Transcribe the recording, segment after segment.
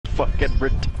fucking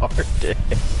retarded.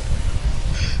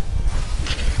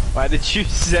 Why did you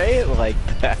say it like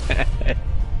that?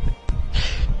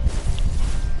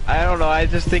 I don't know, I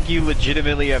just think you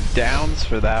legitimately have downs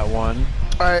for that one.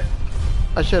 Alright,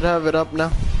 I should have it up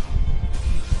now.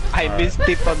 I missed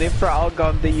the funny frog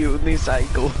on the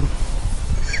unicycle.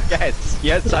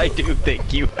 Yes, I do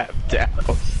think you have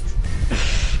downs.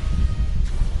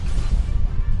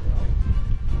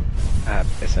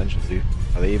 Essentially,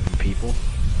 are they even people?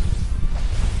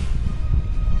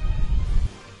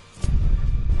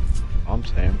 I'm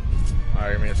saying.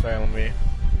 Alright, give me a second, let me...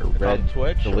 It's on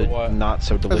Twitch or what? Not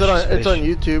so delicious It's on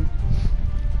YouTube.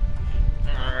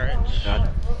 Alright. God,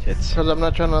 tits. Because I'm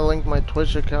not trying to link my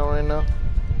Twitch account right now.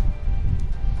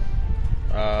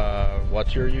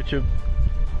 What's your YouTube?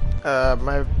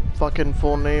 My fucking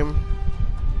full name.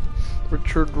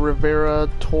 Richard Rivera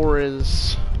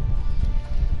Torres.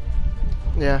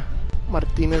 Yeah.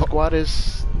 Martinez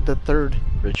Juarez the third.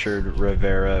 Richard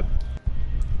Rivera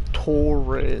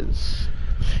Torres.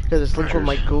 Because it's linked with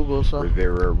my Google, so.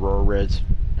 Rivera Rores.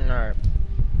 Alright.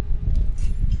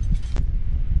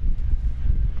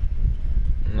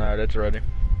 Alright, it's ready.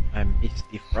 I missed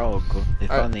the frog on the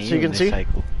funny so you can see?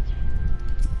 unicycle.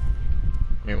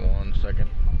 Give me 1 second.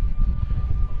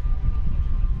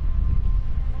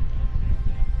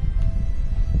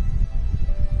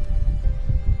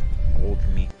 Hold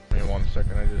me. Give me 1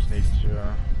 second, I just need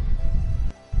to,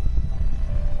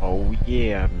 Oh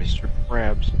yeah, Mr.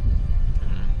 Krabs.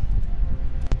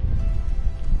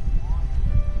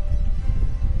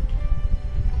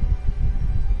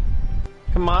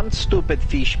 Come on, stupid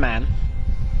fish man.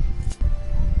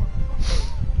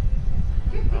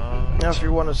 Now if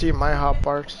you want to see my hot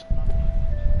bars.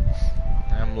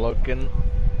 I'm looking.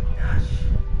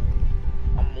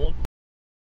 I'm looking.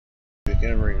 The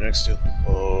camera right next to.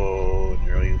 Oh,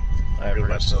 nearly. I feel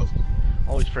myself.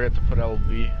 Always forget to put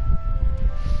LB.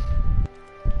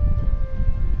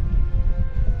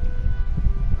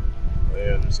 Oh,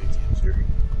 yeah, there's ATMs here.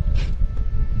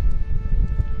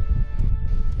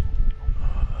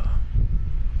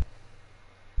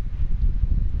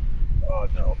 Oh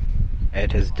no.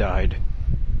 Ed has died.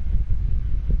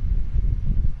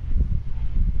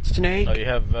 Snake. Oh, you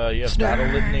have Snake. Battle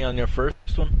Litany on your first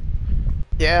one?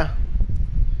 Yeah.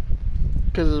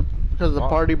 Because the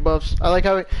party buffs. I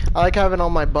like having all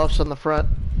my buffs on the front.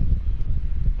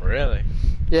 Really?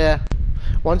 Yeah.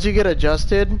 Once you get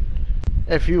adjusted,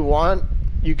 if you want,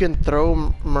 you can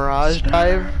throw Mirage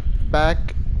Dive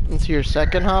back into your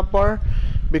second hotbar,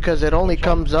 because it only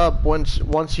comes up once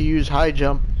you use high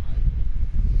jump.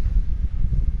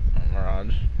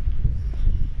 Mirage.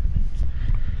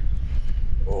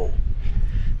 Oh.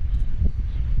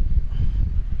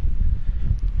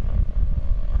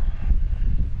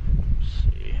 Let's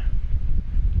see.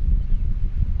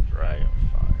 Dragonfire.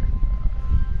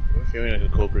 I have a feeling like a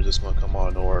Cobra just gonna come out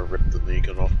of nowhere and rip the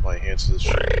Lincoln off my hands to the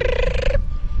street.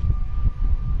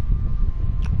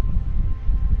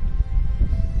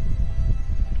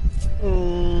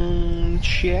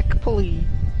 Check, please.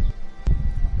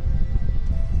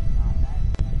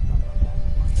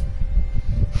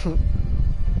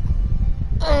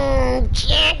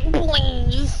 Check,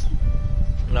 please.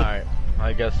 Alright,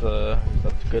 I guess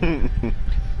that's good.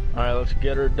 Alright, let's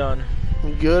get her done.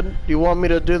 Good. Do you want me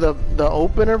to do the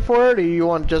opener for it, or you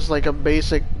want just like a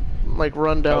basic like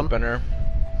rundown? Opener.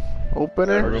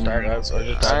 Opener? Or just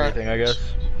everything, I guess.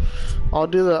 I'll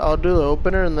do the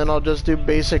opener, and then I'll just do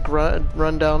basic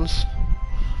rundowns.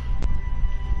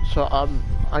 So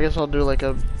I guess I'll do like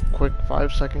a quick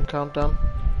 5-second countdown.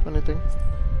 Anything?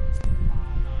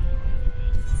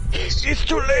 It's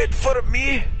too late for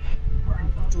me.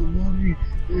 The money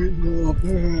in the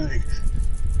bag.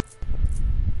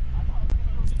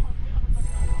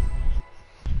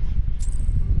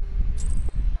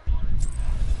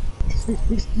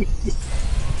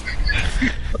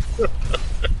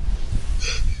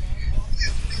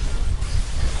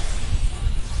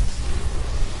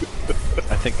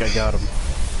 I think I got him.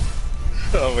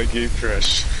 Oh, my game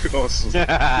crashed. Awesome.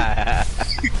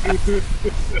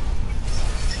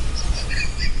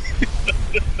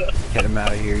 Get him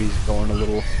out of here, he's going a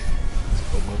little...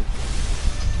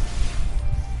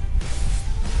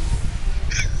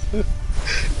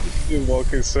 You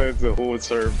walk inside the whole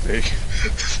entire bank,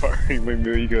 firing my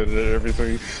minigun and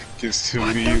everything gives to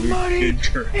me. The money in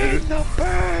the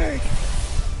bag!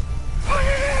 Put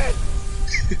it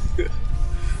in!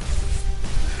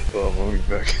 Oh, I'm moving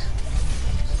back.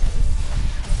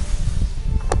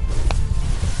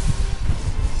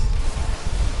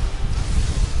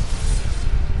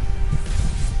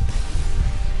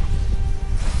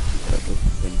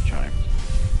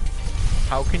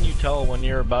 How can can you tell when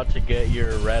you're about to get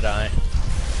your red eye?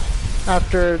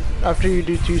 After you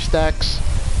do 2 stacks.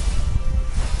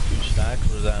 2 stacks?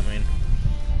 What does that mean?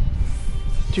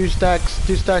 2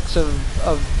 stacks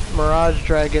of Mirage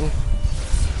Dragon.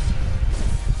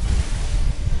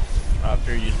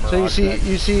 After you use Mirage So Dragon.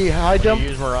 you see high jump?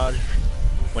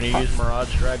 When you use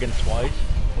Mirage Dragon twice?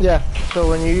 Yeah. So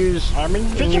when you use I'm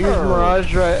when you use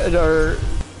invisible.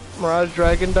 Mirage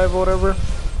Dragon Dive or whatever,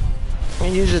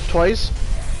 and use it twice,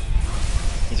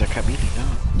 He's a chameleon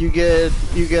now. you get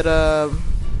the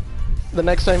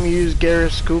next time you use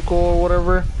Garrus Kukul or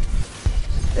whatever,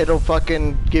 it'll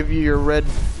fucking give you your red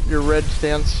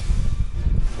stance.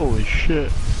 Holy shit.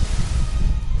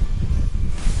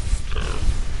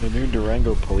 The new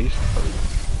Durango police car.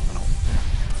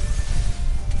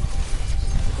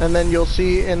 And then you'll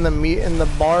see in the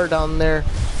bar down there,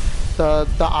 the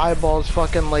eyeballs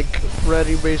fucking like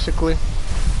ready basically.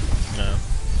 No.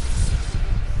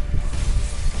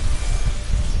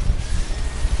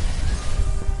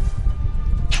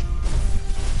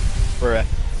 We're at.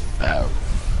 Oh.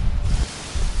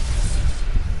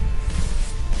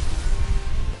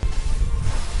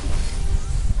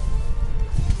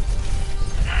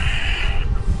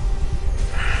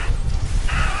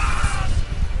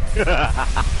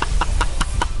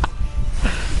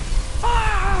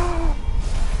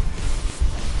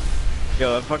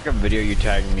 Yo, that fucking video you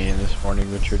tagged me in this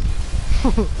morning, Richard.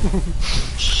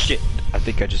 Shit, I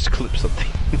think I just clipped something.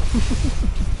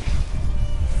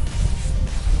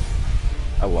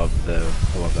 I love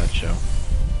that show.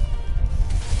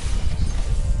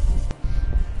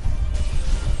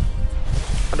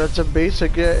 That's a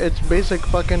basic, yeah, it's basic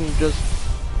fucking just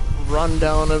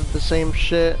rundown of the same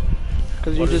shit.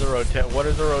 Cause you What just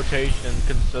does the rotation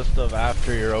consist of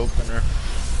after your opener?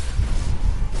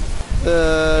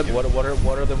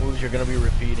 What are the moves you're gonna be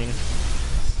repeating?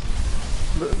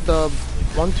 the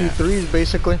 1, 2, 3s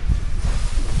basically.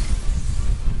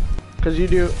 Cause you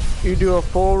do a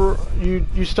full,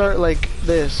 you start like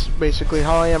this basically,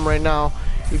 how I am right now.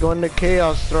 You go into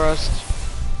Chaos Thrust,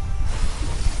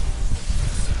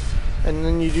 and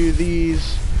then you do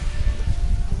these,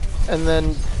 and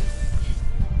then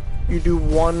you do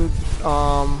one,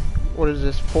 what is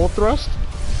this, full thrust?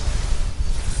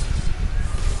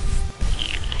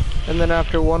 And then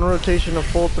after one rotation of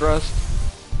full thrust,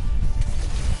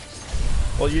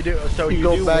 Well, you do. So you you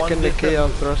go do back one into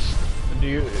Chaos Thrust. Do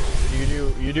you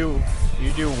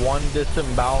do one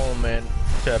disembowelment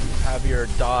to have your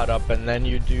dot up, and then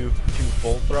you do 2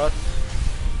 full thrusts,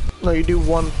 No, you do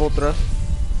one full thrust.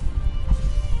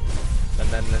 and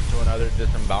then into another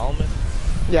disembowelment?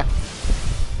 Yeah.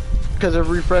 Because it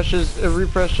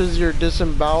refreshes your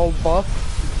disembowel buff,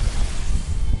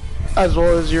 as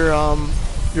well as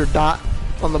your dot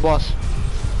on the boss.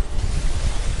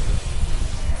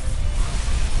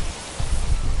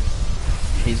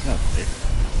 He's not there.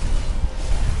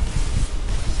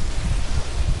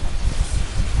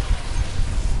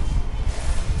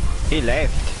 He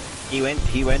left. He went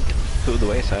to the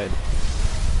wayside.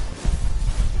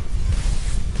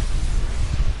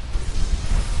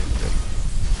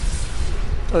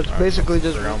 It's basically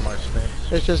just Around my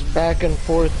space. it's just back and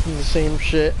forth and the same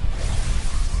shit.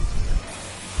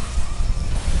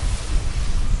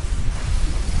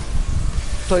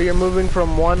 So you're moving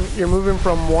from one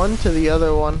to the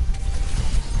other one.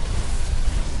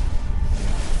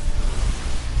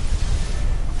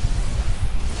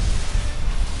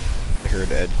 I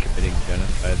heard Ed committing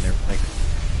genocide and they're like,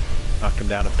 knock him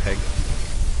down a peg.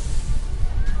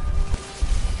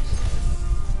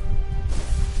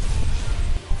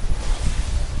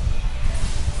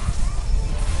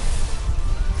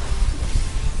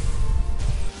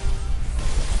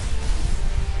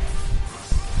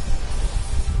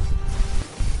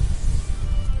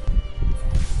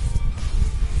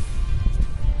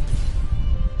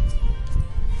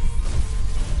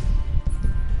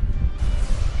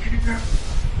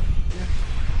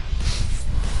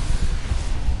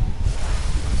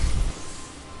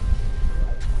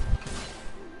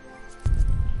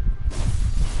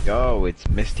 Yo, it's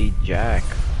Misty Jack.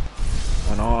 What's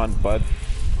going on, bud?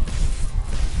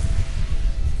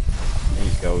 There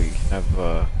you go, you can have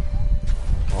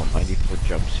all 94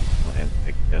 jumpsuits land,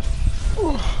 I guess.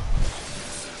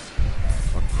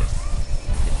 Fuck it.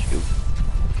 Get you.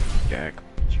 Jack.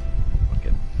 Get you.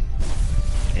 Fucking.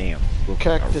 Damn. Look,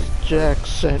 Cactus Jack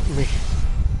sent me.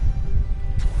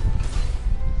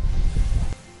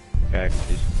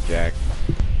 Cactus Jack.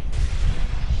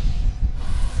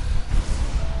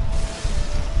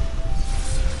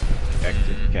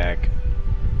 Cactus Jack.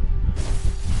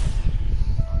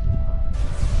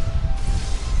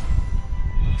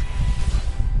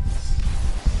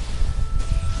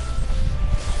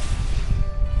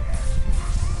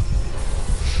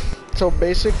 So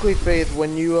basically, Faith,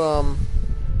 when you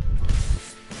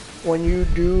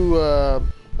do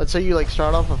let's say you like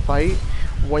start off a fight,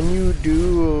 when you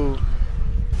do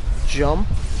jump,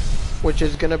 which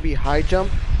is gonna be high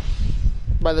jump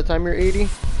by the time you're 80,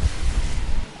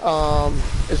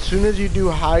 as soon as you do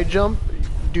high jump,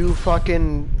 do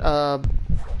fucking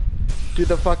do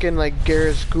the fucking like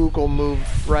Garrus Google move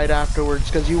right afterwards,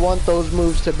 because you want those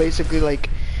moves to basically like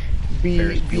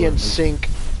be in sync.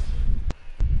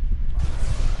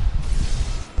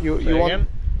 You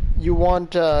want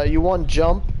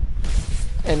jump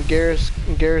and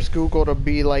Garrus Google to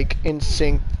be like in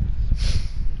sync.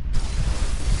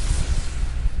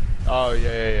 Oh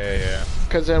yeah.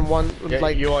 Cause then one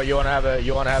like you want to have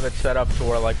it set up to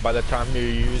where like by the time you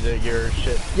use it, your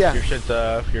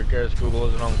Garrus Google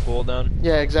isn't on cooldown.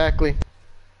 Yeah, exactly.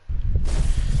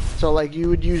 So like you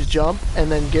would use jump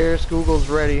and then Garrus Google's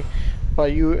ready,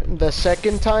 but the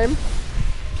second time,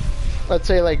 let's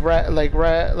say like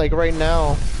right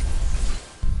now,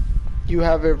 you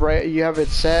have it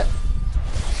set.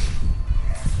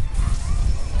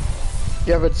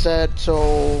 You have it set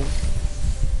so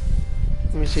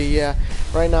let me see, yeah.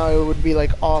 Right now it would be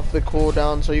like off the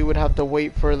cooldown, so you would have to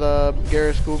wait for the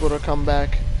Garrus Google to come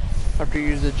back after you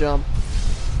use the jump.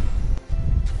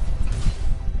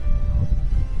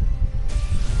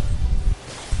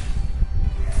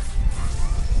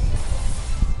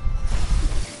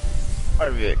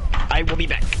 Alright, I will be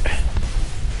back.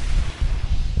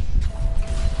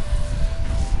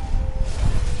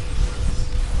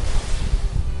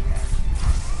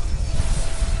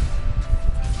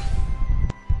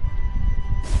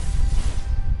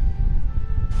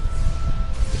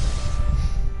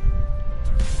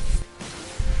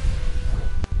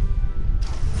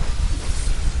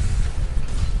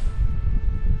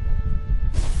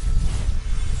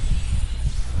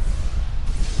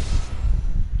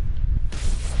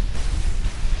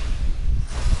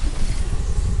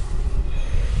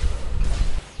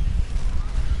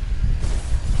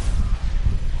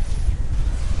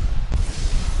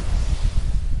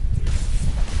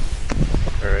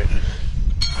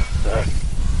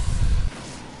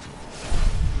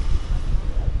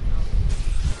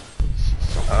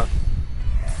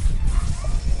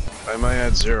 I might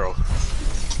add 0.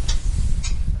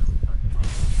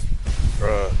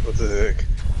 Bruh, what the heck?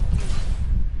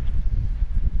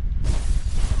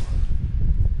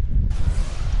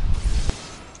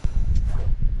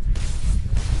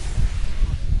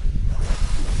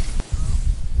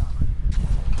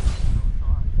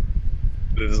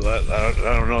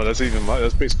 I don't know. That's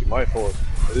basically my fault.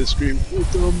 I just scream, "Put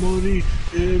the money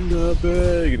in the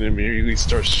bag," and immediately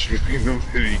start shooting the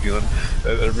mini gun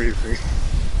at everything.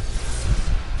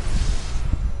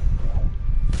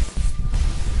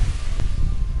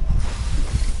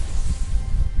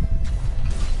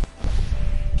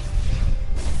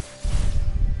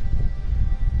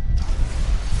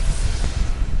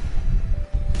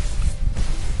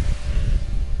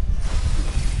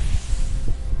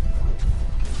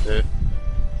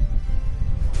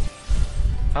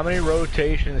 How many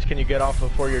rotations can you get off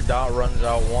before your dot runs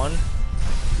out? 1?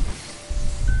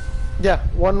 Yeah,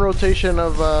 1 rotation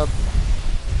of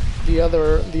the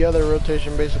other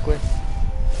rotation basically.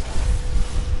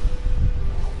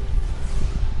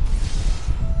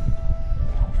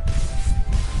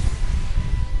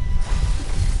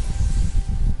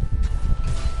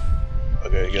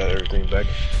 Okay, got everything back.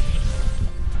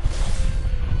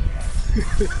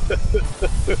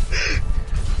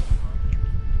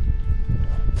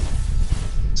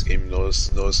 This game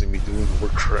noticing me doing war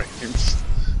crimes.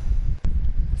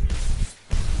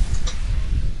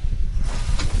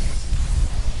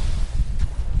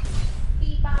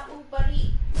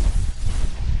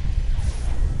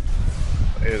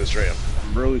 Yeah, that's right.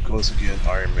 I'm really close to getting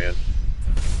Iron Man.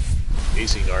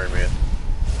 Acing Iron Man.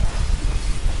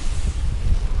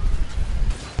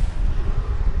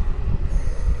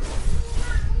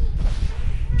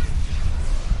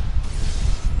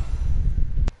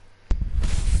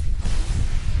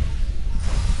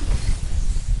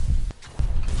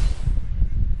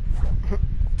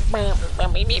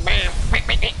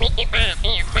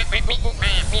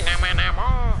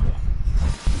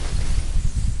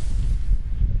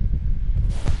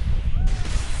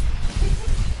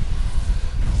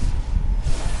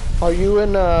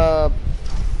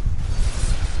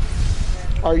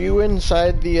 Are you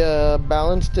inside the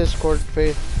Balance Discord,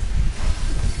 Faith?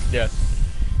 Yes.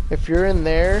 If you're in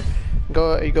there,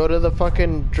 go to the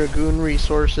fucking Dragoon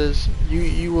resources.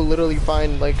 You will literally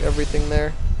find like everything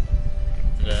there.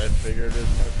 Yeah, I figured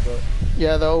as much, but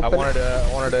yeah, the open.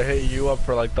 I wanted to hit you up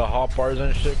for like the hot bars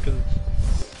and shit, cause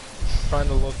trying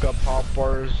to look up hot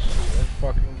bars and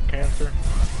fucking cancer?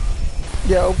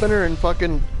 Yeah, opener and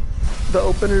fucking the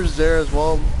opener's there as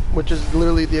well, which is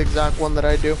literally the exact one that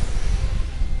I do.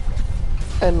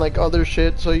 And like other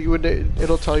shit, so you would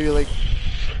it'll tell you like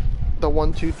the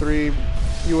 1, 2, 3.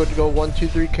 You would go 1, 2,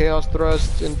 3 chaos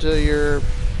thrust into your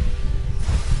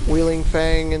wheeling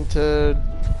fang into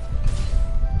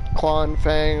claw and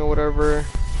fang or whatever,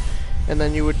 and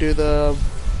then you would do the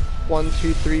 1,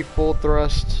 2, 3 full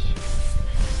thrust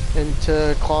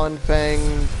into claw and fang,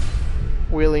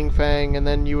 wheeling fang, and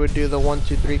then you would do the 1,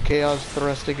 2, 3 chaos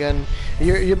thrust again.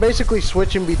 You're basically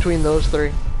switching between those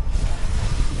three.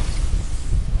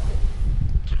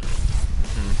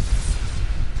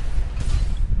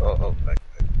 Oh, back.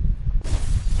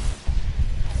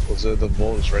 Was the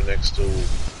bonus right next to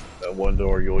that one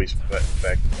door you always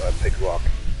pick rock?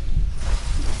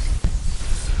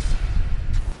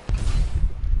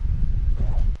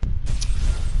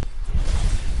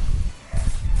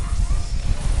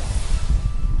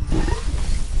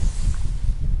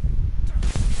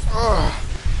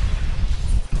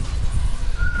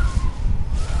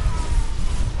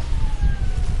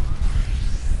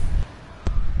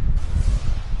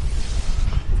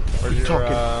 You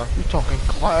talking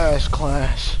class.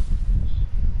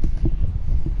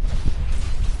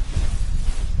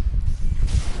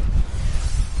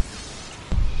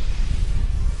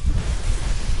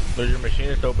 What does your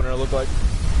machinist opener look like?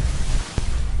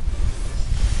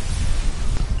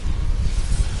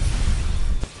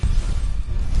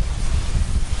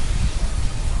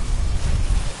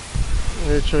 I'm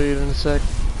gonna show you in a sec.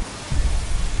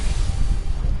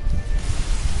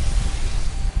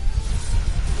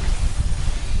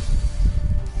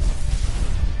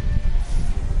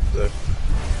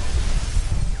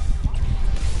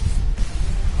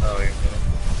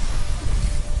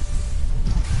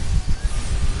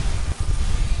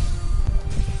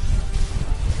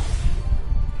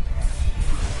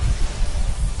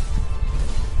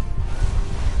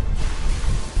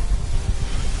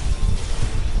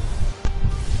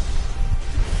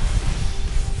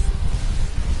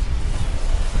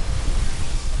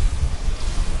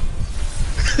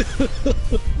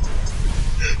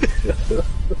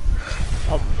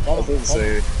 I was gonna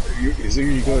say, is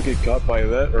either you gonna get caught by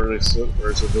that, or a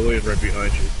civilian right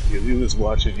behind you. He was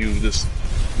watching you just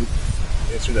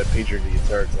answer that pager the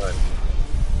entire time.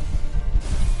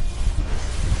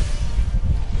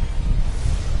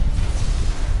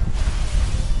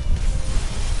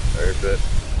 Alright, bet.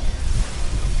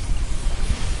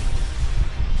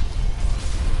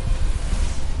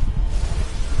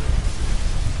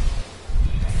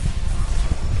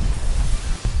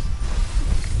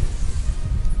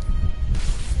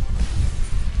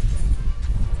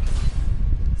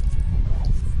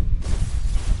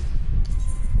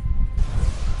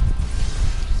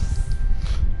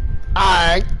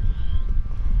 Alright.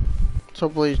 So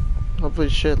hopefully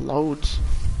shit loads.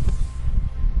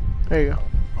 There you go.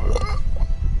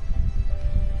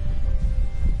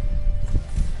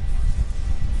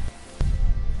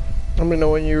 Let me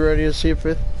know when you're ready to see a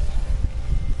fifth.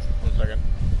 1 second.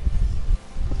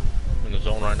 I'm in the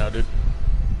zone right now, dude.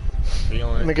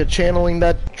 Feeling it. Make a channeling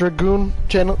that dragoon,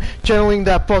 channeling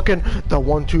that fucking the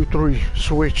 1, 2, 3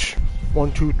 switch,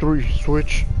 1, 2, 3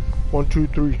 switch, 1, 2,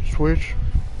 3 switch,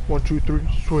 1, 2, 3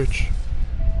 switch.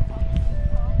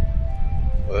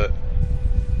 What?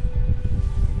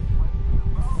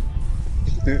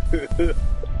 Did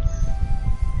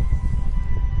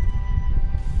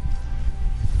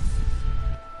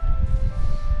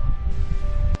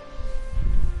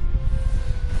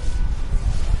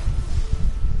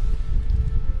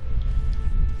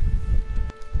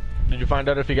you find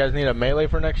out if you guys need a melee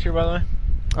for next year, by the way?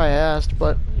 I asked,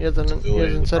 but he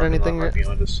hasn't said anything yet.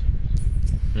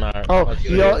 Alright. Oh,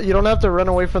 you don't have to run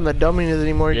away from the dummies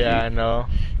anymore. Yeah, I know.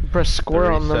 You press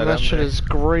square on them. reset That shit them. is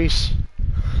grace.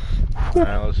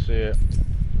 Alright, let's see it.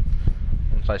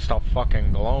 Once I stop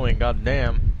fucking glowing,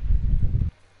 goddamn.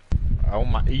 Oh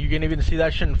my, you can even see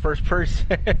that shit in first person.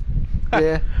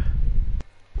 Yeah.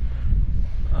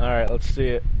 Alright, let's see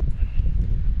it.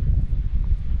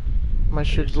 My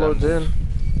shit Here's loads some. in.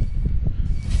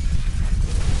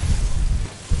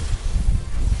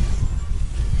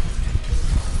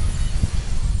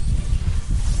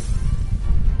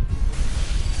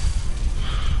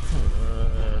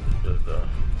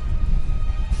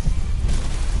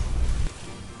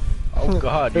 Oh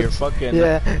god, you're fucking.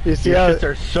 Yeah, you see your how shits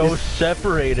are so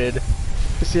separated.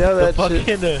 you see how that the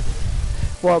shit. fucking.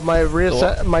 What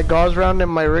my gauze round and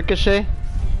my ricochet?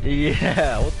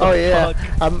 Yeah. What the Oh yeah,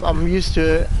 fuck? I'm used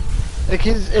to it.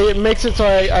 It makes it so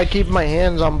I keep my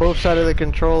hands on both sides of the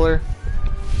controller.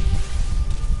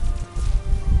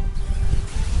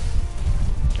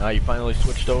 You finally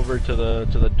switched over to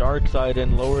the dark side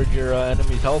and lowered your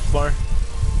enemy's health bar.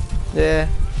 Yeah.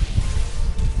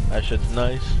 That shit's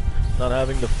nice. Not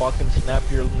having to fucking snap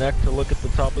your neck to look at the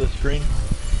top of the screen.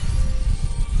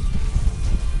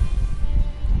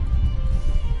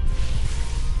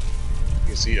 You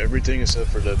can see everything except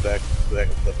for the back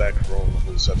room of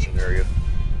the reception area.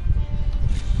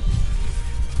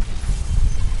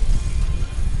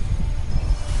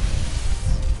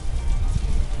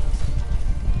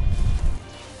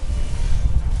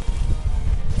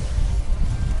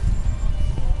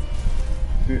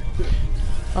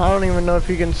 I don't even know if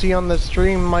you can see on the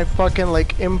stream my fucking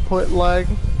like input lag.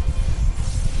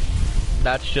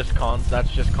 That's just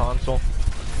console.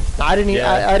 I didn't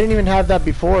Yeah. I didn't even have that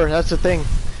before. That's the thing.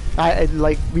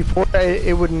 Like before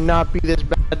it would not be this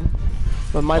bad.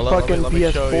 But my Well, fucking let me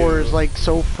show PS4 you. is like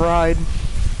so fried.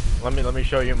 Let me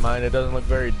show you mine. It doesn't look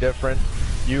very different.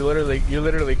 You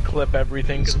literally clip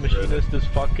everything because Machinist is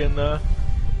fucking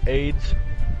AIDS.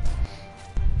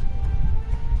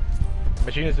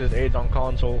 Machinist is AIDS on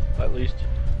console, at least.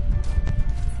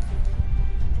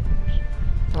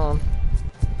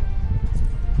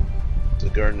 The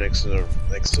guard next to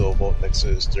the vault, next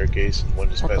to the staircase, and one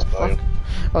just What passed the by fuck? him.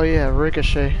 Oh yeah,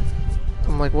 Ricochet.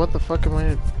 I'm like, what the fuck am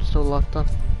I still locked on?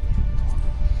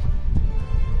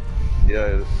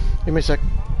 Yeah, Give me a sec.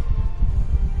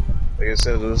 like I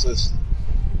said, it was this.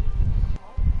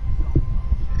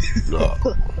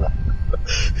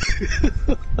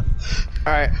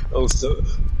 Alright. I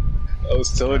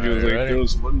was telling you, Alright, like, ready? there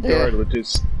was one guard with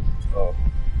this. Oh.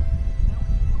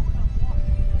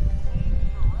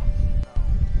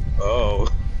 Oh.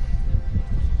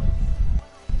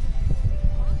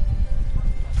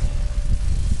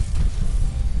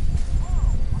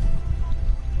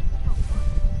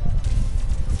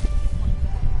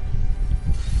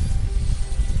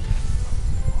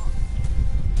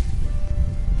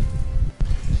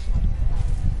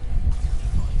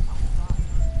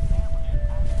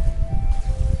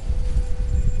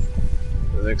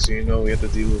 The next thing you know, we have to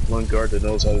deal with one guard that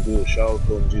knows how to do a shower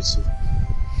clone jutsu.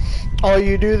 Oh,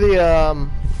 you do the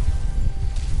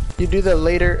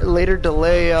later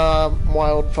delay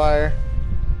wildfire.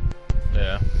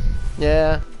 Yeah.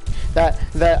 Yeah. That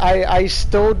I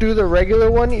still do the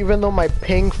regular one even though my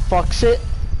ping fucks it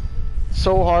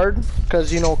so hard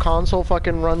cuz you know console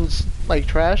fucking runs like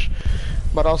trash,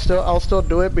 but I'll still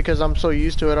do it because I'm so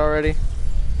used to it already.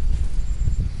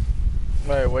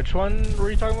 Wait, which one were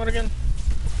you talking about again?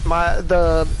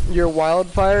 Your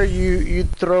wildfire, you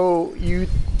throw you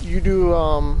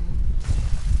do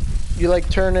you like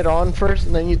turn it on first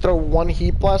and then you throw one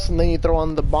heat blast and then you throw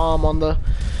on the bomb on the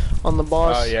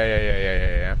boss. Oh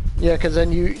yeah. Yeah, cause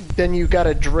then you got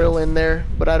a drill in there,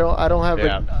 but I don't have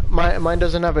Yeah. mine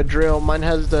doesn't have a drill. Mine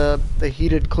has the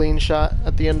heated clean shot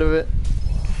at the end of it,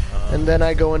 and then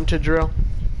I go into drill.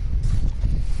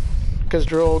 Cause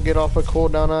drill will get off a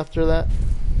cooldown after that.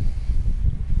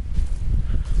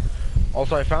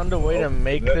 Also, I found a way to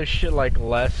make this shit like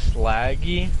less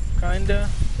laggy, kinda.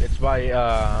 It's by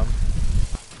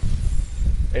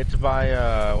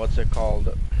what's it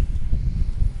called?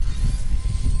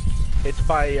 It's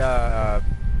by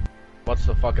what's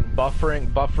the fucking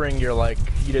buffering your like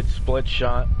heated split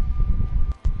shot.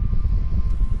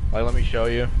 Like, let me show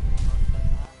you.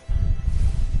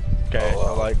 Okay,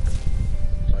 so like,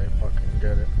 so I fucking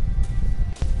get it.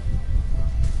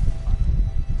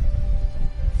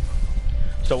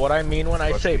 So what I mean when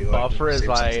I say buffer is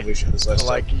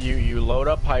like you load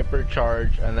up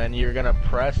hypercharge and then you're gonna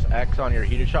press X on your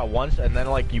heated shot once and then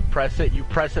like you press it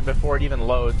before it even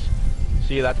loads.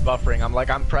 See, that's buffering.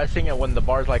 I'm pressing it when the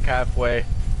bar's like halfway.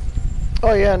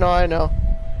 Oh yeah, no, I know.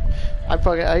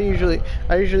 I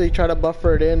usually try to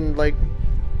buffer it in like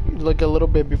a little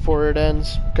bit before it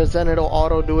ends, cause then it'll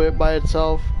auto do it by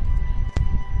itself.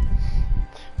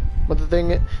 But the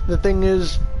thing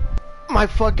is, my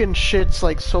fucking shit's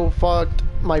like so fucked.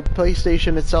 My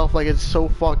PlayStation itself, like, it's so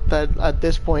fucked that at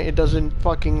this point it doesn't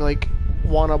fucking like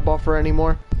wanna buffer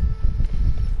anymore.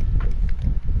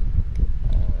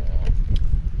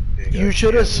 You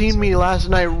should have seen me last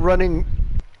night running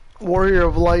Warrior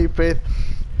of Light, Faith.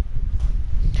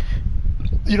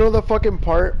 You know the fucking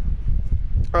part,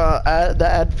 the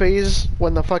ad phase,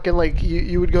 when the fucking, like,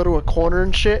 you would go to a corner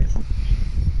and shit?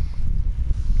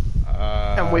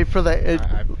 And wait for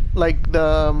the, like,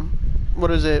 the,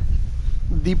 what is it?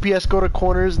 DPS go to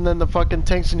corners and then the fucking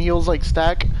tanks and heals, like,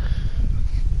 stack?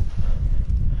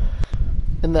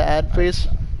 In the ad phase?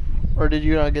 Or did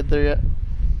you not get there yet?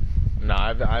 No,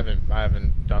 I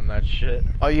haven't done that shit.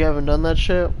 Oh, you haven't done that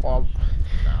shit? Well,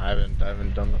 No, I haven't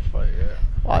done the fight yet.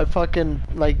 I fucking,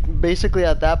 like, basically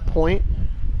at that point,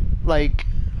 like,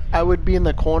 I would be in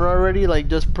the corner already, like,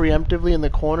 just preemptively in the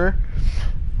corner,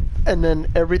 and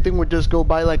then everything would just go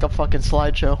by like a fucking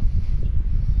slideshow.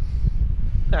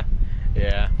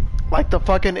 Yeah. Like, the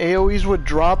fucking AoEs would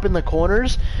drop in the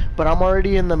corners, but I'm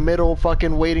already in the middle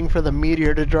fucking waiting for the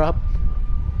meteor to drop.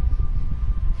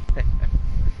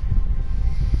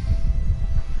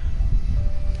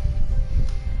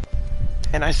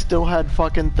 And I still had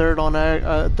fucking third on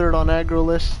aggro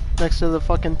list next to the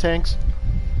fucking tanks.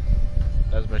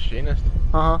 As machinist.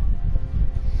 Uh huh.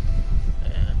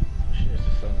 Yeah, machinist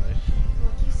is so nice.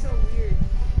 Look, he's so weird.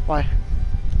 Why?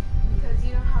 Because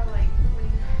you know how, like, when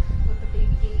with the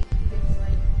baby gate, he gets,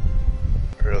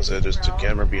 like... Or else there's the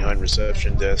camera behind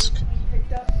reception desk.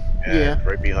 Picked up. And Yeah.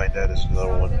 right behind that is So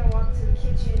another I was one. gonna walk to the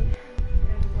kitchen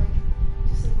and, like,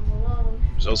 just leave him alone.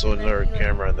 There's also And then another he, like,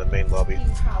 camera in the main lobby. He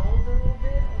howled a little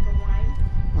bit, like a whine.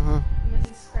 Mhm. And then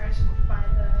he scratched by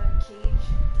the cage.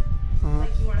 Mhm.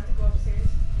 Like he wanted to go upstairs.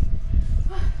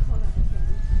 Hold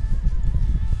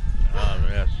on,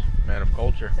 Yes, man of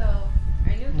culture. so I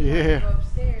knew he wanted Yeah. to go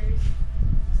upstairs.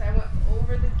 So I went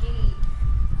over the gate.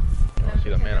 You wanna see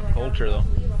the man of culture, though.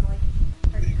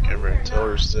 Camera in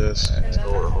teller's desk,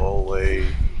 door hallway.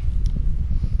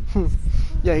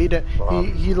 Yeah,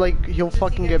 he'll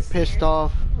fucking get pissed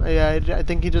off. Yeah, I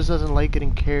think he just doesn't like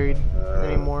getting carried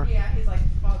anymore. Yeah, he's like,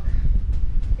 fuck.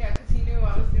 Yeah, because he knew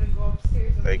I was gonna go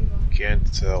upstairs and I leave him.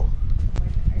 can't tell. I'm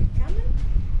like, are you coming?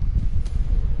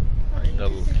 I need to-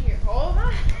 Just sit here. Hold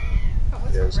on. I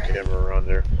was There's a ready. camera around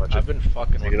there. Watch I've it. been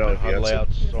fucking Take with it out my if you HUD have to.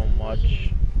 layouts so much.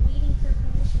 Waiting for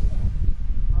permission.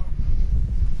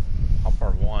 How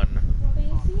far one? Well, the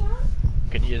AC on?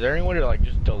 Is there any way to like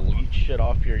just delete shit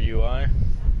off your UI?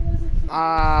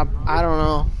 I don't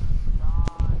know.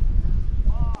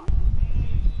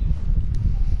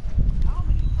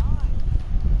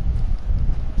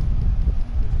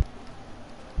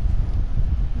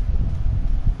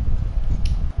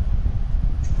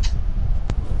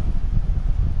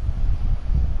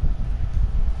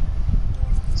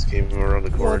 This came around the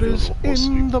corner. What is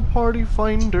in the party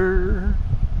finder?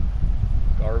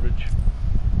 Garbage.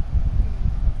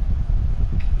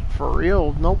 For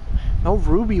real? Nope. No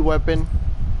ruby weapon.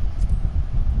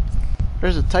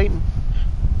 There's a Titan.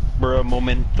 Bruh,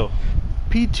 momento.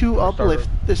 P2 uplift.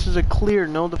 This is a clear.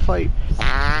 No to fight.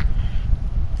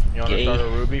 You wanna Gay. start a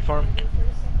Ruby farm?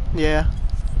 Yeah.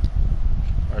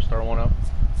 Or start one up?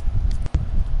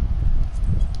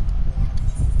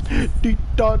 Dee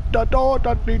da da da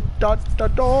da dee da da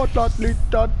da da dee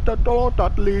da da da da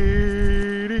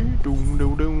dee dee doom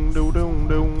doom doom doom doom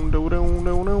doom doom doom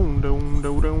doom doom doom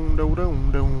doom doom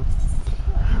doom doom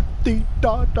dee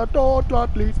da da da da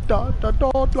dee da da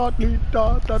da da dee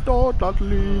da da da da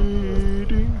dee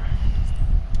dee.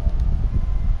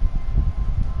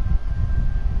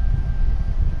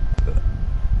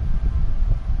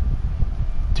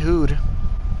 Dude,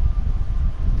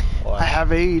 I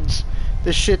have AIDS.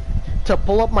 This shit, to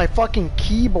pull up my fucking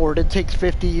keyboard, it takes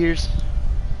 50 years.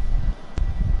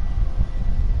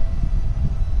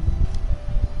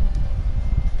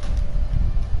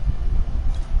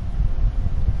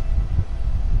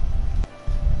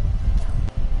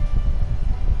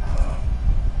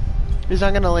 He's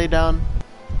not gonna lay down.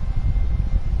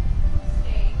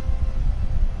 Stay.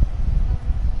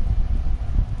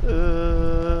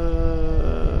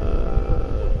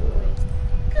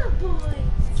 Good boy.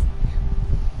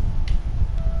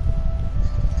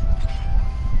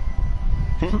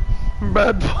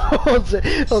 Bad boy.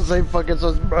 Don't say fucking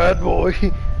says bad boy.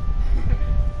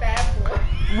 Bad boy.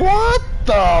 What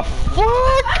the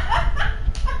fuck?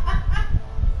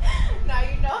 Now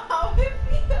you know how it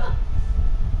feels.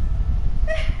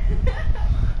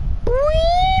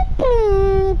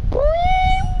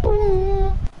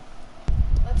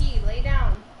 Lucky, lay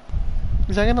down.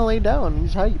 He's not gonna lay down.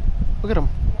 He's hype. Look at him.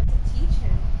 You have to teach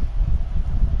him.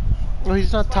 Oh,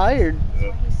 he's not tired. That's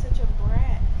why he's such a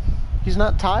brat. He's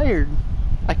not tired.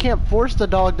 I can't force the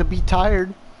dog to be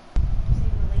tired. Just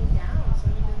need to lay down so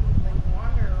he doesn't like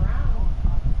wander around.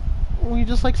 Well, he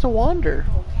just likes to wander.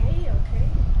 Okay, okay.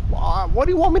 What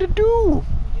do you want me to do? You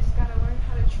just gotta learn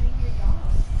how to train your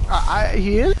dog.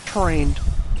 He is trained.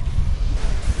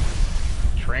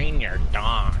 Train your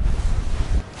dog.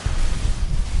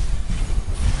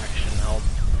 Action help.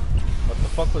 What the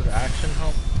fuck was action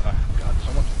help? Oh, God,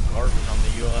 so much garbage on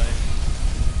the UI.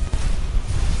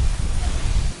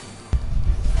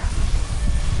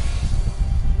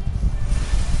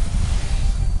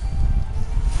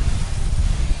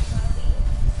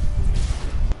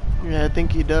 Yeah, I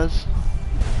think he does.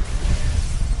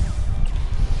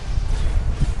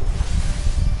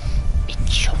 It's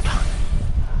showtime.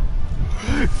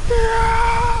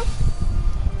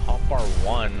 Hotbar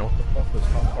 1. What the fuck was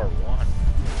Hotbar 1?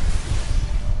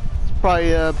 It's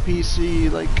probably a PC,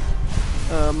 like,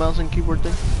 mouse and keyboard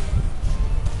thing.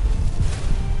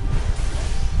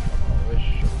 Oh, this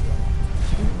shit.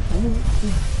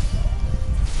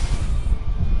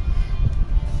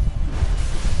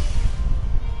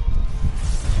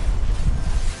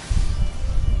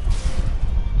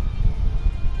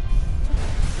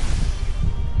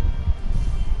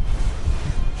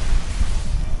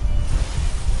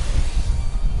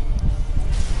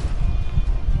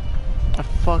 I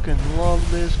fucking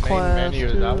love this Main class, menu,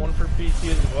 is dude. that one for PC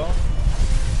as well?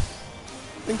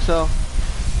 I think so.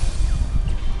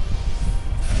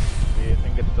 Yeah, I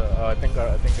think it's the I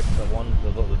think it's the one the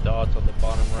little dots on the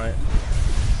bottom right.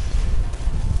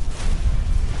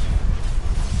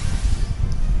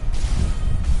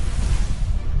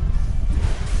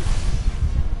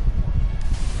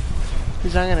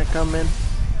 He's not gonna come in.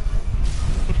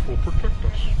 This will protect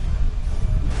us.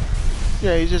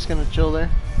 Yeah, he's just gonna chill there.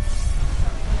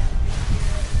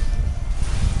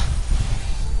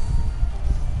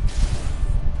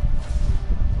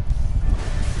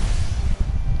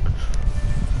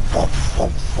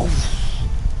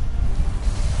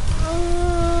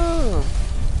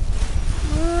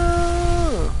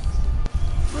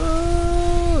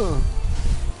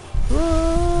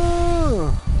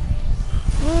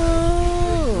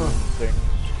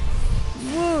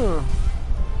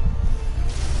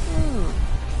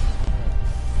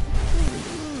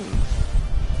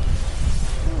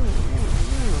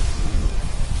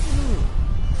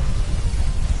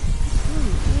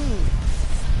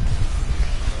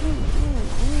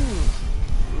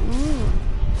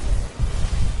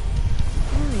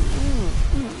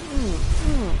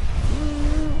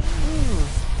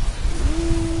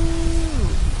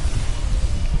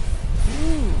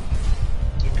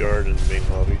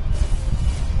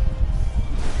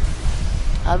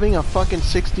 Having a fucking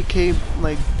 60k,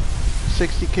 like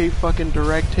 60k fucking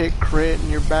direct hit crit in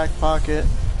your back pocket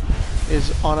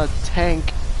is on a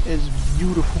tank is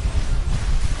beautiful.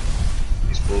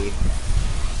 He's floating.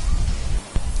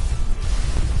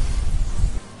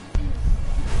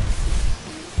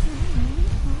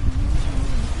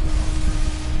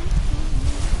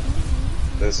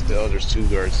 There's two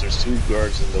guards. There's two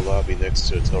guards in the lobby next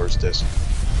to the teller's desk.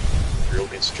 You're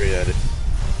looking straight at it.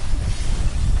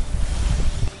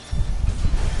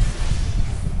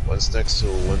 One's next to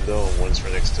a window and one's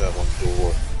right next to that one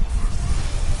door.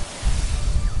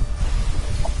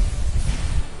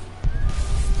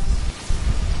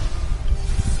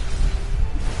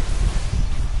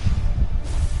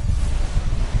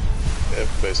 Yeah,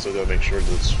 but I still gotta make sure that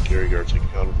the security guards are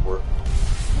accounted for.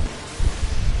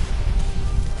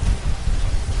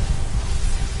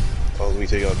 While we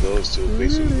take out those two,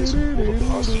 basically this will pull up the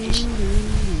hostages.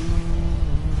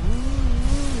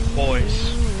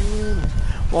 Boys.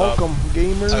 Welcome,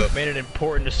 gamer. I've made an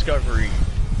important discovery.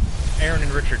 Aaron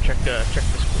and Richard, check the squid.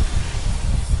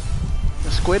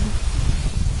 The squid?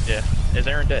 Yeah. Is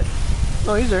Aaron dead?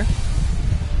 No, he's there.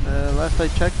 Last I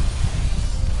checked,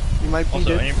 he might be Also,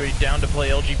 dead. anybody down to play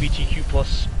LGBTQ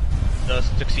plus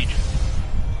Stick Siege?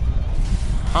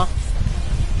 Huh?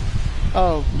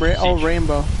 Oh,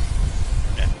 Rainbow.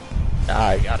 Yeah.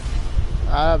 I got it.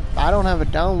 I don't have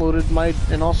it downloaded.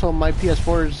 And also my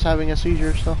PS4 is having a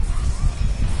seizure, so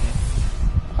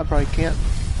I probably can't.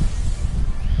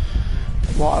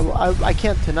 Well, I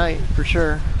can't tonight for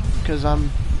sure, because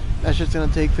that's just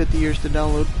gonna take 50 years to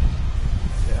download.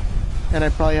 Yeah. And I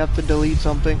probably have to delete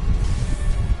something.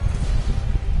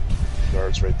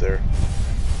 Guards right there.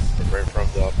 Right in front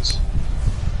of the office.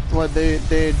 What, they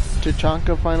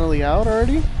Tachanka finally out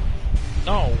already?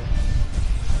 No.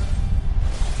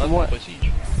 Let's What? play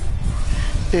Siege.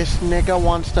 This nigga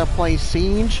wants to play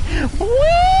Siege.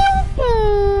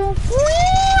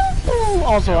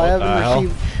 Also, Yeah,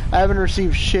 I haven't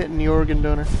received shit in the organ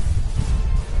donor.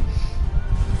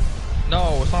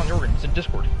 No, it's not in Oregon. It's in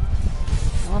Discord.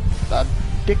 What the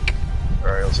dick?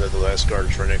 Alright, let's have the last guard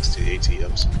is right next to the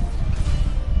ATMs.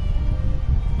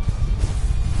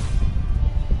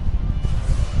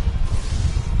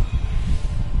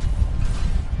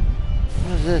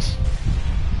 What is this?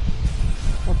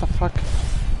 What the fuck?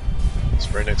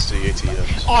 It's right next to the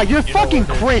ATMs. Oh, you're You know fucking what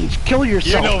it is. cringe. Kill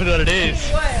yourself. You know what it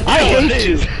is. I You know what hate it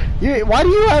you. is. Why do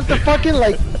you have to fucking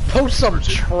like post some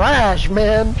trash,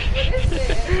 man?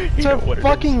 It's know our what it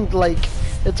fucking like,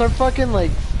 it's our fucking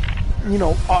like, you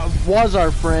know, was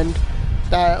our friend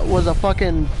that was a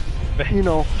fucking, you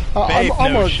know, I'm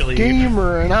knows a Shaleem.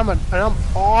 gamer and I'm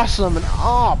awesome and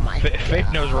oh my god.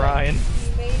 Faith knows Ryan.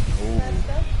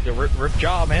 Yeah, rip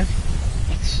jaw, man.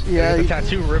 Yeah, The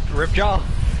tattoo, rip jaw.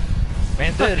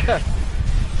 Man did.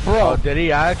 Bro, Oh, did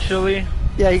he actually?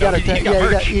 yeah, he got No, a he ta- got yeah,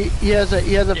 merch. he has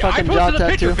a fucking I jaw posted a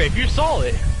picture, tattoo. Faith. You saw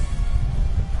it.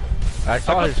 I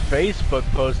saw his Facebook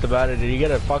post about it. Did he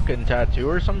get a fucking tattoo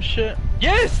or some shit?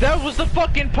 Yes, that was the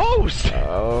fucking post.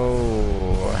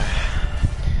 Oh.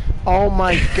 Oh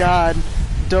my god.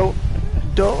 Dogue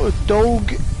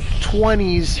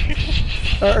 20s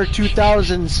or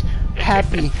 2000s,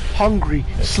 happy, hungry,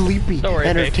 sleepy, Don't worry,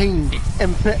 babe. entertained,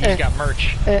 He's got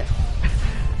merch.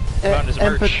 Found his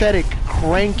merch. empathetic,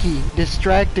 cranky,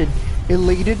 distracted,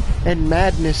 elated, and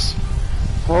madness.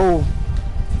 Bro.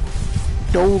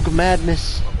 Dogue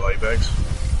madness. Body bags.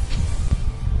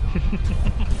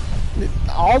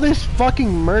 All this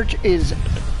fucking merch is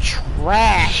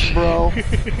trash, bro.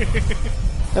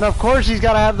 And of course he's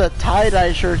gotta have the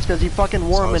tie-dye shirts because he fucking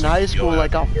wore them in high school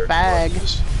like a fag.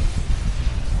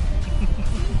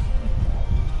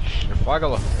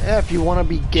 Fagala. Yeah, if you wanna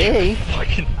be gay,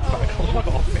 Fucking fuck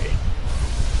off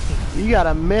me. you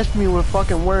gotta miss me with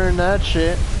fucking wearing that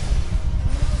shit.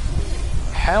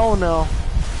 Hell no.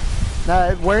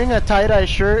 Now, wearing a tie-dye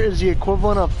shirt is the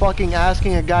equivalent of fucking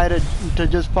asking a guy to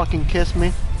just fucking kiss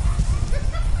me.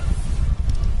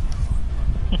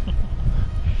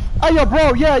 Hey, yo,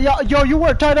 bro, yeah, yo, you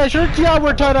wear tie-dye shirts? Yeah, I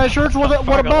wear tie-dye shirts. What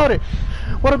about it?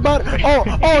 What about it?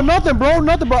 Oh, nothing, bro,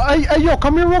 nothing, bro. Hey, yo,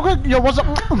 come here real quick. Yo, what's up?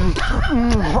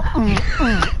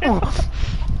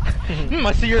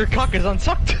 I see your cock is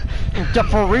unsucked. Yeah,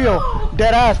 for real,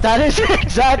 dead ass. That is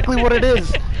exactly what it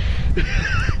is.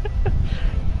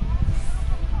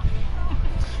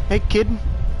 Hey, kid,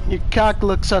 your cock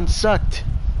looks unsucked.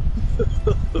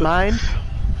 Mind?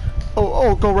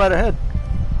 Oh, go right ahead.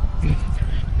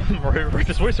 Right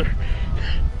this way, sir.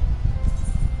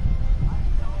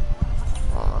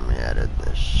 Oh, let me edit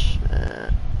this shit.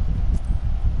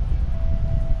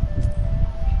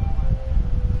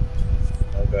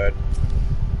 Not bad.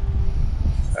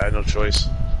 I had no choice.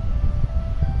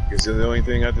 Because the only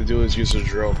thing I have to do is use a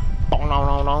drill.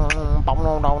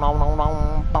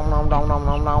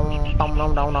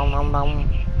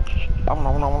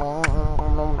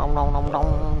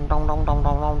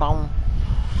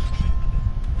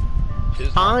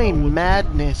 I'm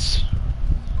madness.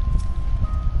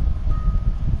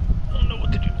 I don't know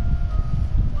what to do.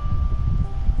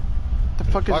 The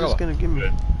fuck is this gonna give me?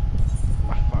 Good.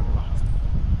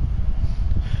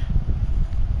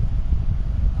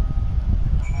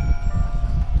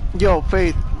 Yo,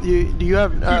 Faith, do you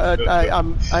have?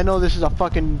 I know this is a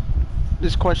fucking.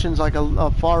 This question's like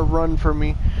a far run for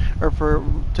me, or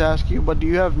to ask you. But do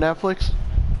you have Netflix?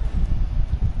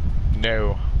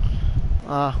 No.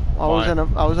 I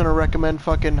was gonna recommend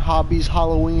fucking Hobbies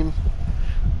Halloween.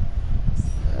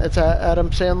 It's a Adam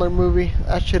Sandler movie.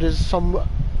 That shit is some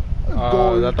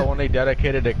gold. Is that the one they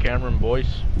dedicated to Cameron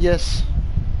Boyce? Yes.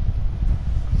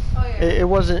 Oh yeah. It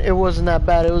wasn't that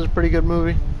bad. It was a pretty good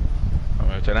movie. I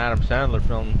mean, it's an Adam Sandler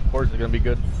film. Of course, it's gonna be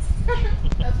good.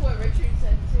 That's what Richard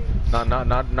said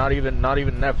too. Not even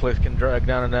Netflix can drag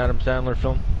down an Adam Sandler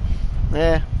film.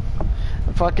 Yeah.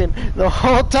 Fucking the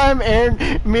whole time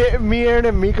me, Aaron,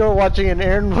 and Miko were watching, and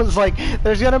Aaron was like,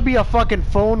 "There's gonna be a fucking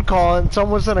phone call, and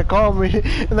someone's gonna call me,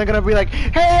 and they're gonna be like,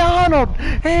 hey Arnold,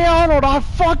 I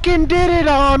fucking did it,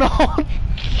 Arnold."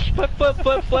 Flip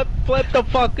the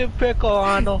fucking pickle,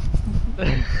 Arnold.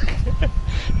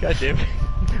 God damn it.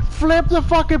 Flip the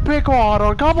fucking pickle,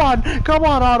 Arnold. Come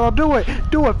on, Arnold, do it,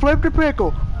 flip the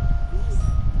pickle.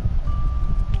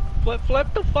 Flip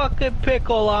the fucking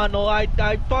pickle, Arnold.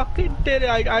 I fucking did it.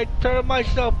 I turned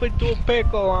myself into a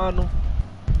pickle, Arnold.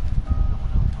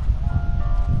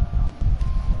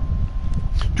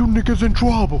 You niggas in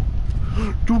trouble.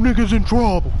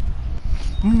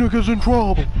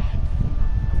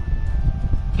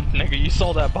 Nigga, you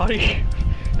saw that body?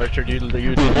 Richard, you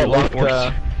locked.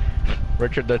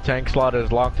 Richard, the tank slot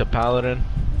is locked to Paladin.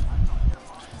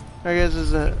 I guess it's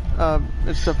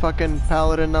the fucking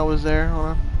Paladin that was there. Hold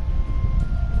on.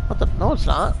 What the? No, it's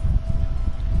not.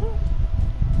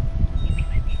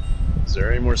 Is there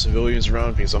any more civilians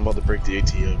around? Because I'm about to break the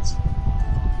ATMs.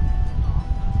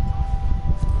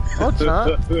 No, it's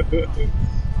not.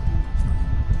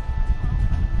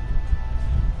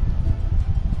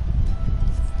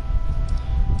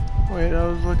 Wait, I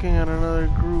was looking at another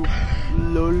group.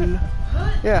 Lol.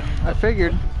 Yeah, I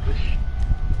figured.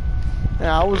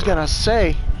 Yeah, I was gonna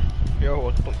say. Yo,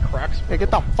 what cracks? Hey,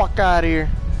 get the fuck out of here.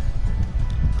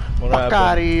 What Fuck happened?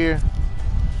 out of here.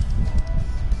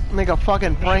 Nigga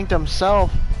fucking pranked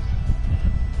himself.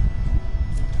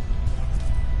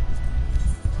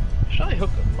 Should I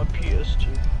hook up my PS2?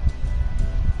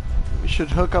 We should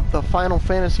hook up the Final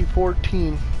Fantasy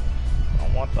 14. I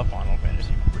don't want the Final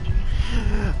Fantasy 14.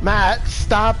 Matt,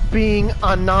 stop being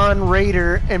a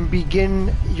non-raider and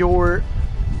begin your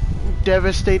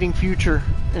devastating future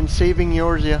and saving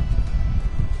Eorzea.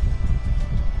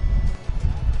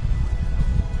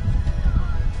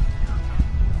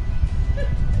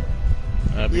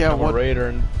 Become a raider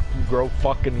and grow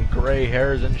fucking gray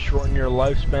hairs and shorten your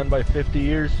lifespan by 50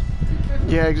 years.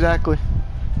 Yeah, exactly.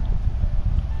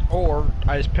 Or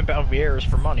I just pimp out Vieira's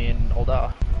for money and I'll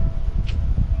die.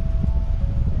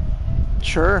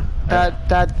 Sure,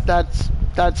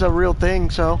 that's a real thing.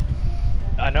 So,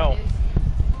 I know.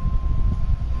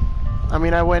 I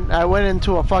mean, I went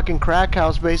into a fucking crack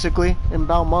house basically in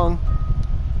Balmung.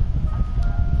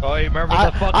 Oh, you remember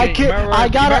the fucking?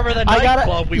 Remember the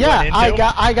nightclub we went into?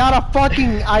 I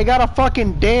got a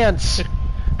fucking dance,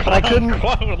 but I couldn't.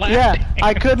 Yeah,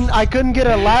 I couldn't get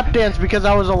a lap dance because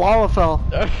I was a Lalafell.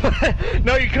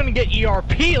 No, you couldn't get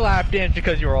ERP lap dance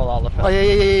because you were a Lalafell. Oh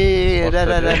yeah.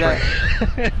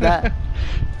 That.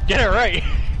 Get it right.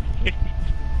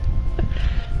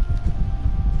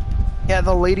 Yeah,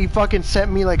 the lady fucking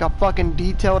sent me like a fucking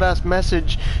detailed ass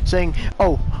message saying,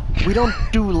 "Oh, we don't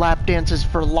do lap dances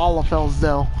for Lalafells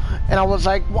though," and I was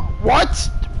like, "What?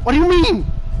 What do you mean?"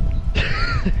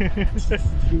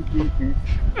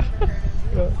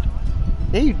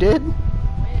 Yeah, you did.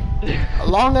 A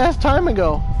long ass time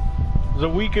ago. It was a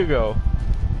week ago.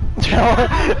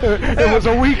 It was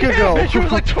a week ago. It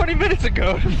was like 20 minutes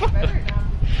ago.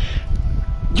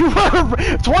 You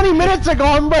were 20 minutes ago.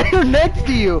 I'm right here next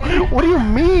to you. What do you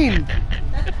mean?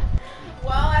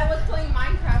 Well, I was playing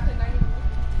Minecraft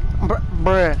and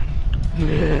Bruh.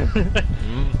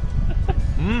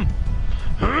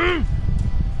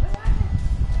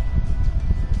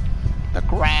 The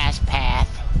grass path.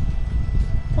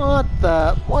 What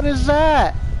is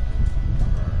that?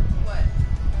 What?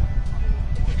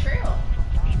 It's a trail.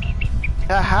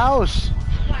 A house.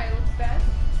 Why? It looks bad.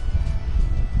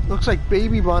 Looks like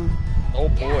Baby Bun. Oh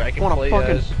boy, I can Wanna play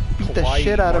fucking as beat the Kawaii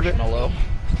shit out of it. Marshmallow.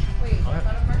 Wait, what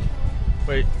about a marshmallow?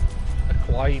 Wait, a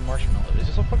Kawaii Marshmallow. Is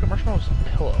this a fucking marshmallow? It's a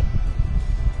pillow.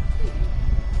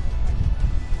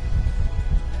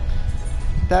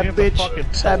 That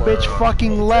bitch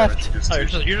fucking left. Oh,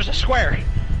 you're just a square.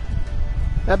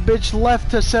 That bitch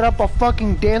left to set up a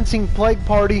fucking dancing plague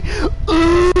party.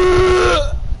 Good.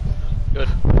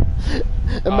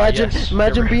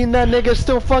 Imagine being that nigga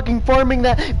still fucking farming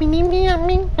that. Fuck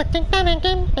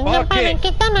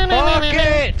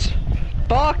it!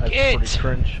 Fuck That's it! pretty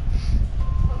cringe.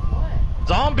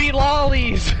 Zombie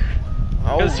lollies!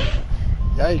 Oh,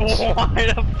 yikes.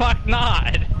 Why the fuck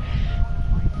not?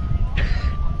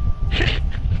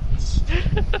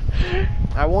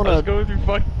 I wanna. Let's go through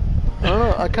fuck. I don't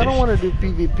know. I kind of want to do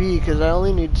PvP because I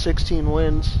only need 16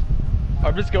 wins.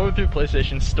 I'm just going through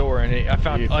PlayStation Store and I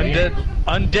found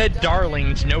Undead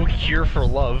Darlings, No Cure for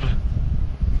Love.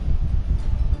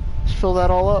 Just fill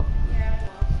that all up.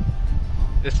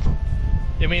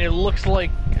 I mean, it looks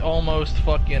like almost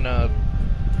fucking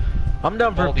I'm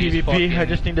down for all these PvP. fucking- I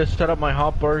just need to set up my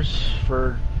hotbars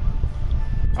for.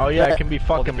 Oh yeah, I can be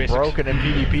fucking basics. broken in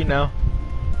PvP now.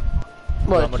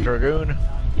 What? I'm a dragoon.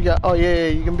 Yeah. Oh yeah.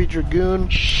 You can be Dragoon.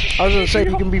 I was gonna say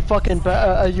you can be fucking.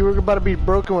 You were about to be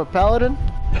broken with Paladin.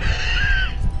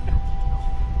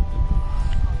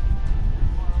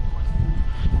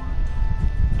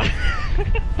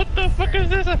 What the fuck is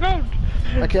this? I found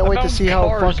can't wait to see how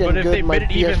cars, fucking but if good they my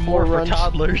made it even more PS4 for runs.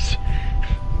 toddlers.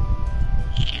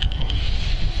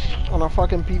 On a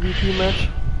fucking PvP match.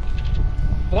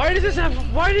 Why does this have?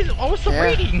 Why does? What's the Yeah.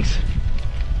 ratings?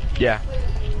 Yeah,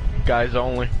 guys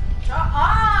only. Shut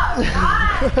up! Always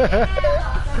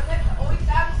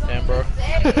have something Damn, bro. to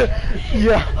say.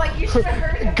 Yeah. Like you should have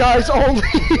heard it. Guys only.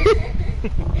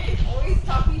 Always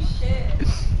talking shit.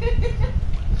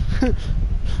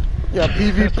 Yeah,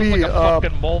 This is PvP. like a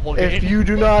fucking mobile If game. you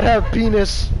do not have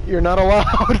penis, you're not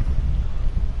allowed.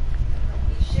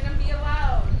 You shouldn't be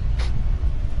allowed.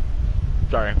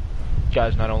 Sorry,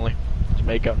 guys not only. It's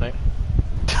makeout night.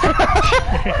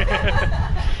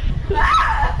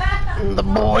 The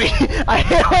boy.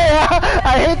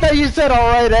 I hate that you said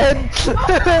alright, Ed.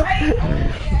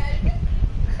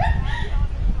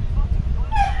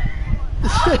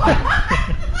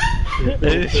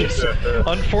 It's just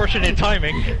unfortunate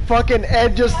timing. Fucking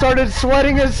Ed just started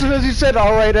sweating as soon as you said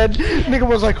alright, Ed. Nigga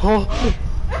was like, oh.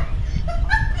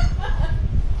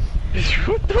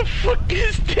 What the fuck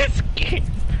is this game?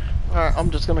 Alright, I'm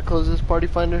just gonna close this party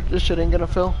finder. This shit ain't gonna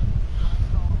fill.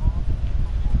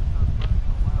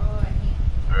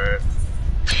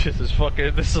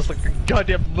 This is like a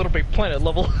goddamn Little Big Planet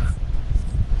level.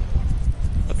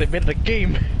 But they made it a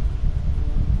game.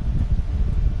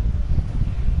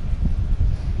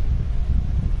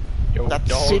 Yo, That's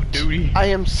dog it. duty. I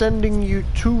am sending you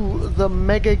to the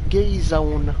mega gay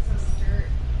zone.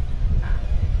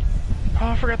 Oh,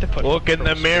 I forgot to put. Look in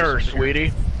the mirror,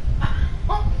 sweetie.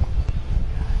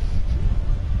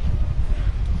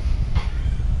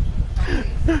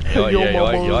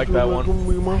 You like that one?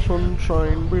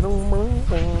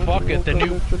 Fuck it, the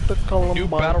new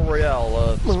battle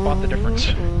royale. Spot the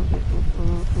difference.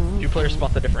 New players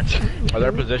spot the difference. Are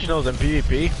there positionals in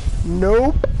PvP?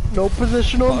 Nope. No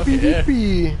positional Fuck in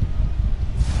PvP.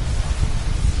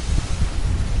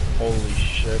 Holy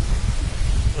shit.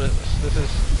 What is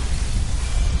this?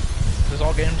 This is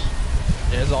all games?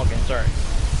 Yeah, it's all games, alright.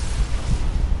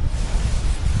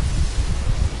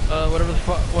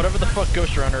 Whatever the fuck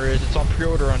Ghost Runner is, it's on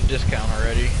pre-order on discount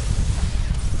already.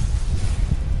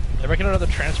 They're making another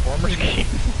Transformers game?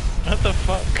 What the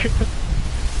fuck?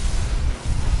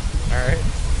 Alright.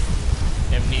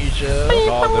 Amnesia. That's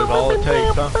all it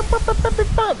takes,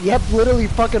 huh? Yep, literally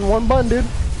fucking one button, dude.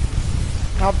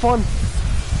 Have fun.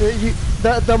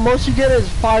 The most you get is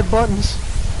 5 buttons.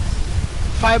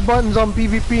 5 buttons on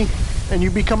PvP, and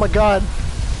you become a god.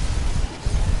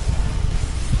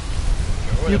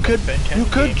 You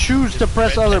could choose to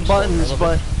press other buttons,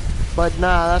 but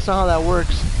nah, that's not how that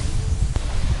works.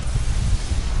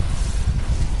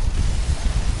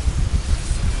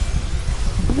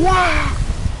 Wow!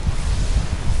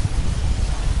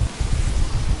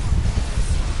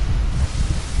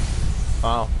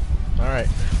 Wow. Alright.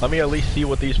 Let me at least see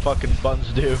what these fucking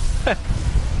buttons do.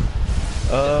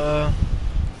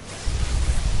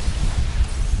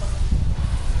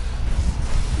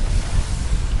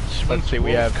 Let's see,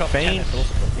 we have feint,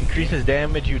 increases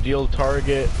damage you deal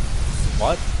target.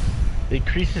 What?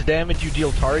 Increases damage you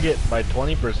deal target by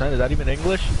 20%. Is that even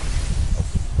English?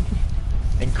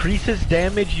 Increases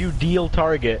damage you deal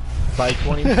target by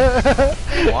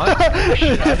 20%. What?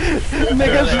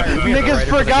 Niggas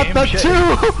forgot the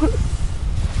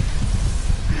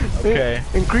 2! Okay.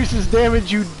 Increases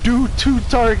damage you do to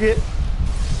target.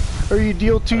 Or you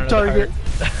deal to target.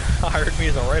 Hired me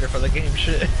as a writer for the game,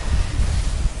 shit.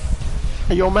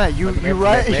 Hey, yo, Matt, you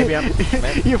write?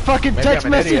 Your fucking text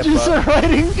I'm an idiot, messages are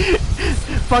writing?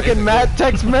 Fucking Matt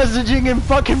text messaging in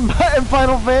fucking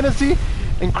Final Fantasy?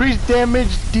 Increase damage,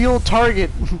 deal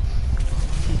target.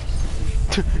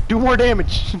 Do more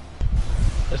damage.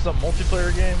 It's a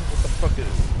multiplayer game? What the fuck is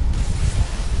it?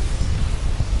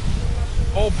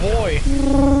 Oh boy.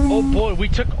 Oh boy, we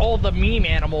took all the meme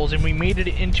animals and we made it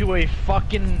into a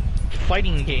fucking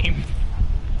fighting game.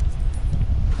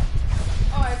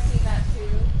 Oh, I've seen that too.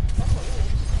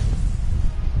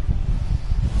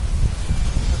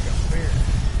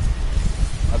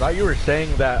 I thought you were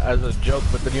saying that as a joke,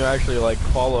 but then you actually like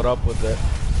followed up with it.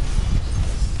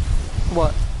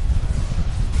 What?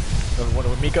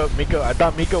 When Miko, I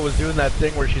thought Miko was doing that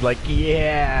thing where she's like,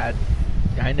 yeah,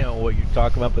 I know what you're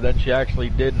talking about, but then she actually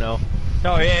did know.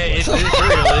 Oh yeah, it's real.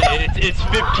 It's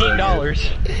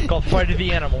 $15. Called Fight of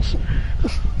the Animals.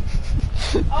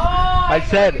 Oh, I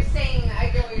said, get what you're saying. I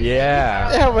get what you're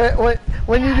yeah. saying. Yeah,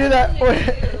 when you do that,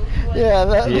 yeah,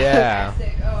 that. Yeah.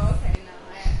 Oh, okay, no,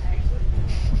 I actually.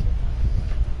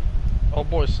 Oh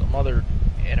boy, some other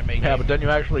anime game. Yeah, but then you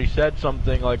actually said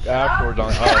something like afterwards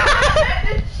on.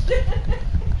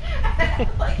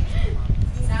 Like,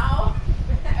 now,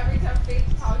 every time Faith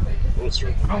talks, I just.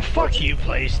 Oh fuck you,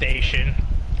 PlayStation.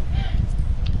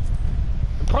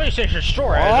 The PlayStation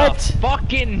Store What? has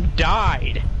fucking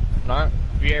died. Not.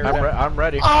 Yeah, I'm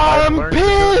ready. I'm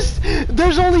pissed!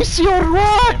 There's only Sealed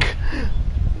Rock!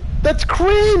 That's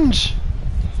cringe!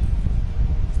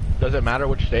 Does it matter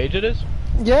which stage it is?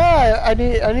 Yeah, I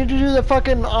need to do the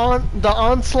fucking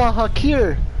Onslaught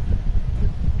Hakir.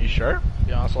 You sure?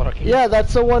 Yeah, Yeah,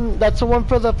 that's the one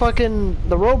for the fucking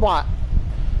the robot.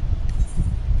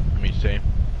 Let me see.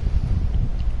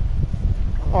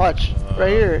 Watch, right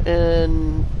here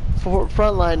in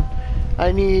Frontline.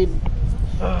 I need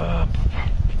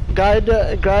guide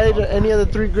any of the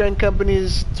 3 grand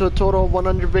companies to a total of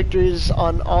 100 victories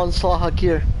on Onslaught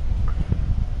Hakir.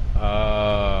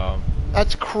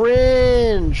 That's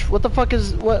cringe. What the fuck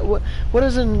is what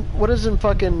is in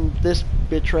fucking this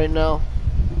bitch right now?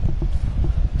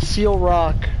 Seal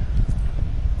Rock.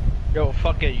 Yo,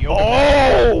 fuck it. Yo.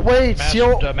 Oh wait,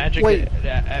 Seal. Magic Wait.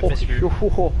 Atmosphere.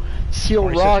 Seal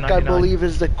Rock, I believe,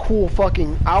 is the cool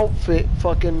fucking outfit.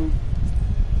 Fucking.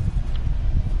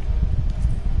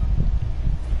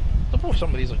 Look at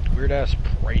some of these like weird ass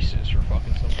prices for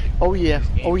fucking something. Oh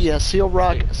yeah, Seal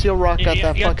Rock got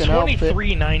that fucking outfit.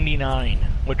 $23.99.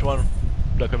 Which one?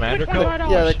 The commander coat?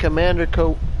 Yeah, the commander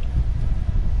coat.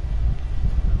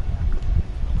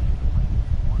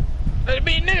 I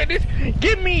mean, nigga, just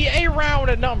give me a round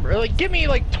a number. Like, give me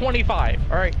like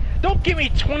 25. All right. Don't give me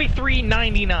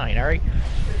 23.99. All right.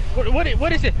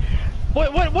 What is it?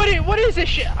 What is this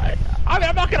shit?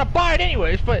 I'm not gonna buy it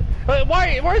anyways. But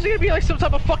why is it gonna be like some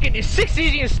type of fucking 6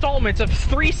 easy installments of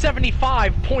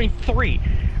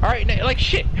 375.3? All right. Like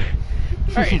shit.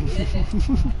 All right.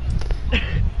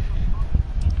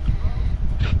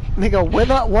 Nigga,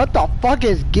 what the fuck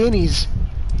is guineas?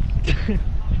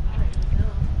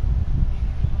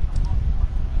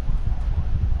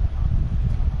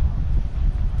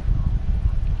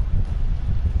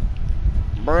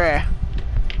 Bruh.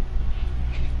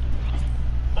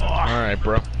 Alright,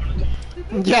 bro.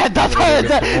 Yeah,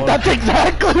 that's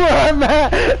exactly where I'm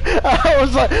at.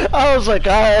 I was like,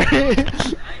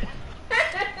 alright.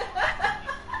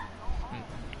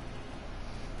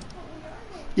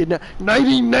 You know,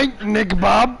 nighty night, Nick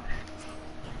Bob.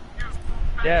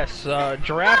 Yes,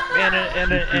 giraffe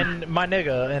and my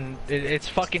nigga, and it's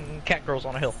fucking cat girls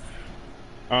on a hill.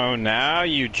 Oh, now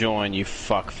you join, you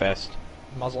fuckfest.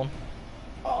 Muslim.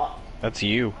 That's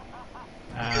you.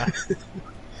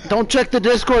 Don't check the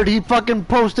Discord, he fucking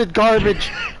posted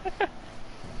garbage.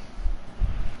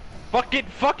 Fuck it,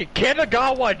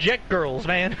 Kanagawa Jet Girls,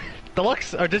 man.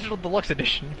 Deluxe, or digital deluxe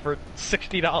edition for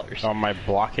 $60. So am I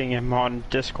blocking him on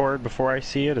Discord before I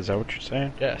see it? Is that what you're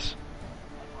saying? Yes.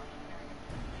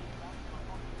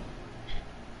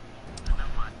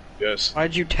 Yes.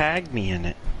 Why'd you tag me in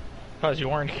it? Because you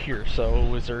weren't here, so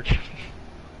wizard.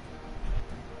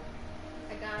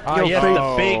 Ah, Yo, yes, Faith.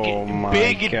 the big Oh my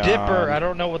Dipper. God. I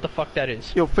don't know what the fuck that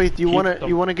is. Yo, Faith, you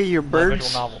wanna get your Visual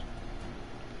birds? novel.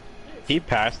 He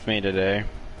passed me today.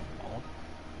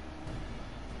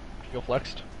 Feel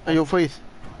flexed. Yo, Faith.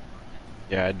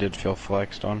 Yeah, I did feel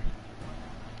flexed on.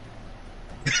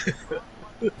 Are you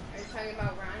talking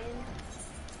about Ryan?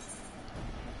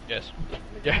 Yes.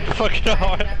 Yeah, fucking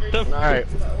hard. Alright.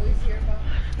 You always hear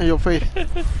about? Yo, Faith.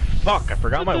 Fuck, I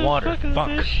forgot my water. Fuck.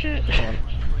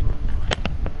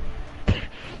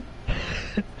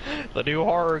 The new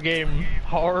horror game,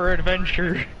 Horror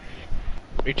Adventure.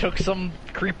 We took some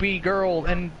creepy girl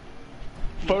and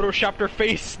photoshopped her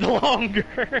face longer,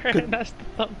 and that's the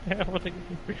thumbnail of the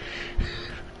game.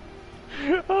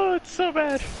 Oh, it's so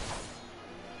bad.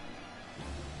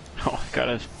 Oh, I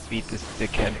gotta beat this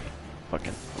dickhead.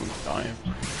 Fucking dying.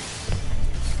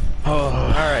 Oh,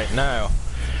 Alright, now.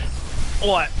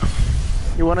 What?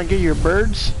 You wanna get your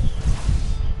birds?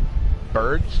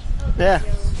 Birds? Yeah.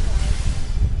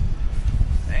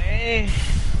 I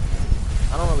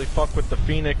don't really fuck with the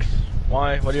Phoenix.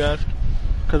 Why? What do you ask?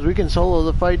 Cause we can solo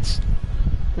the fights.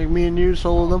 Like me and you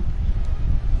solo them.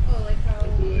 Oh, like how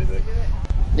we used to do it?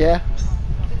 Yeah.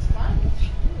 It's fun. You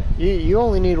should do it. You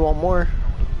only need one more.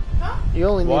 Huh? You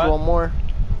only need What? one more.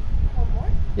 One more?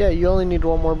 Yeah, you only need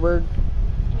one more bird.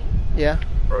 Yeah.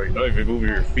 Bro, you're not even moving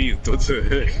your feet. What the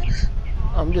heck?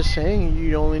 I'm just saying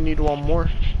you only need one more.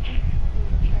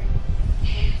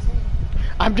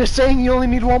 I'm just saying you only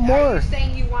need one Are more. you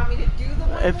saying you want me to do the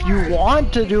one If more, you or are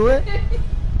want to saying- do it.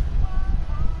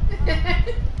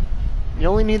 You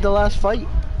only need the last fight.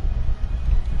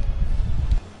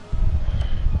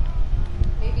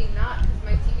 Maybe not, because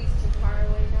my TV's too far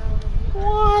away now.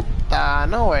 What the?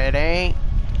 No, it ain't.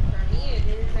 For me it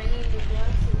is. I need new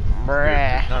glasses.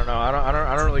 Bruh. I don't know.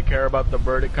 I don't really care about the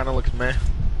bird. It kind of looks meh.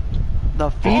 The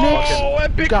Phoenix Oh,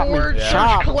 Epic got me Word Search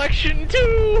chopped. Collection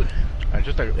 2!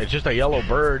 It's just a yellow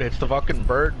bird. It's the fucking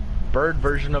bird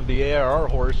version of the ARR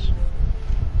horse.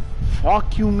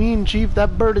 Fuck you mean, Chief?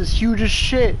 That bird is huge as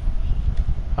shit.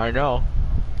 I know.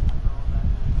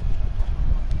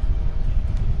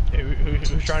 Hey,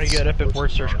 who's trying to get Epic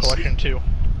Word Search Collection 2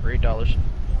 for $8?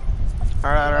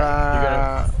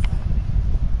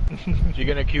 You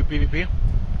gonna queue PvP?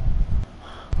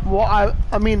 Well,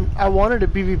 I mean, I wanted a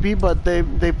PvP, but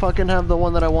they fucking have the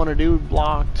one that I want to do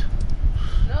blocked.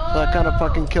 No! So that kind of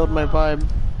fucking killed my vibe.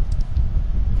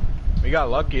 We got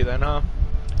lucky then, huh?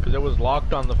 Because it was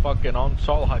locked on the fucking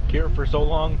on-salt here for so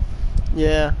long.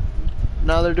 Yeah.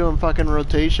 Now they're doing fucking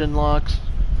rotation locks,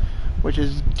 which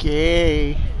is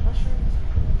gay.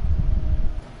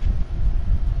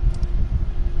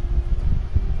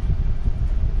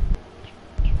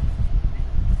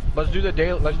 Let's do the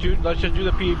daily. Let's just do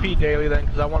the PvP daily then,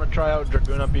 because I want to try out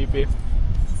Dragoon on PvP.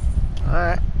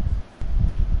 Alright.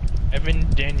 Evan,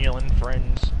 Daniel, and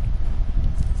friends.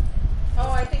 Oh,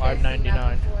 I think I've seen that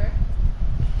 $5.99. before.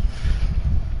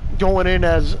 Going in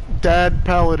as Dad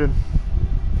Paladin.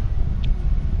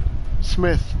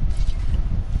 Smith.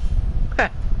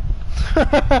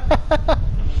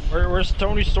 Where's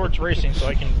Tony Storts Racing so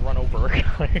I can run over a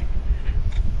guy?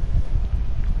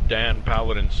 Dan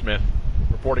Paladin Smith,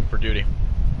 reporting for duty.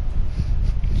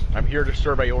 I'm here to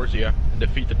serve Eorzea and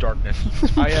defeat the darkness.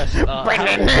 Ah, yes.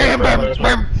 Fucking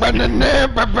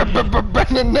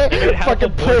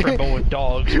playing with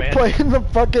dogs, man. playing the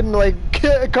fucking like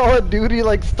Call of Duty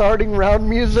like starting round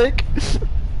music.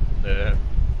 Yeah.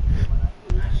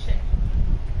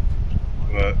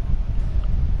 What?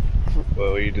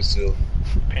 Well, you just still.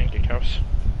 Pancake house.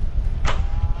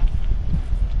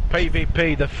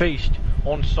 PvP, the feast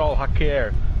on Sol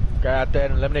Hakir. Go out there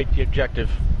and eliminate the objective.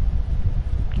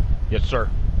 Yes, sir.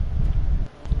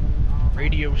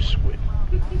 Radio squid.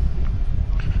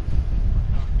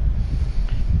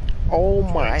 Oh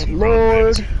my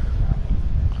lord.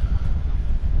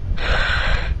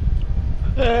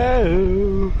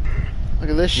 Oh. Look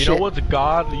at this shit. You know what's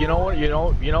god? You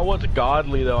know what's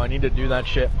godly though? I need to do that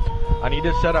shit. I need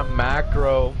to set a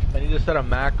macro. I need to set a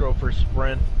macro for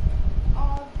sprint.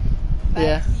 Oh,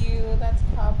 that's you. That's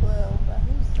Pablo. But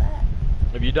who's that?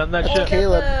 Have you done that That's shit?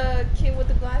 Caleb. The kid with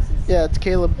the glasses? Yeah, it's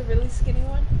Caleb. The really skinny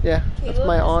one? Yeah, that's Caleb,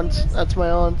 my his aunt's. name is? That's my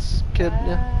aunt's kid.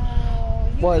 Yeah. Wow,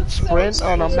 you What, look so sprint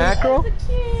on a cute macro? as a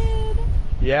kid.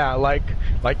 Yeah, like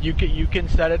you can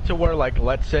set it to where like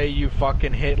let's say you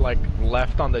fucking hit like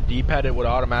left on the D-pad, it would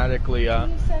automatically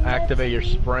Can you send that activate to your me?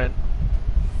 sprint.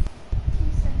 Can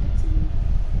you send it to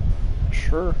me?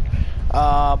 Sure.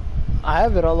 I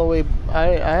have it all the way. I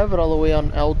have it all the way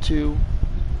on L2.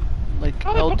 Like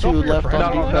Oh, go L2 for your left friend.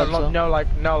 on No,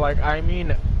 D-pad. no, like I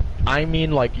mean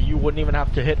like you wouldn't even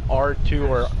have to hit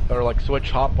R2 or like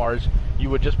switch hotbars. You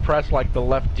would just press like the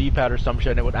left D-pad or some shit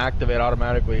and it would activate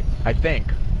automatically. I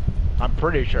think. I'm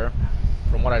pretty sure.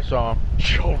 From what I saw.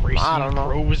 Joe I Racing don't know.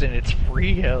 Pros and it's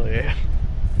free, hell yeah.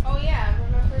 Oh yeah,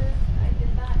 remember I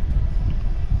did that.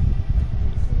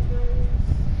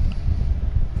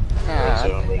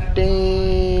 God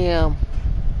damn.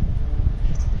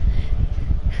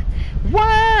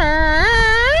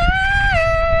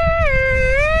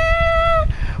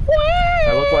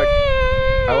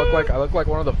 I look like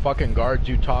one of the fucking guards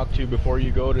you talk to before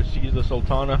you go to seize the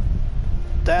Sultana.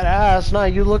 That ass, nah,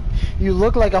 you look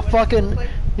like a fucking,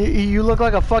 you look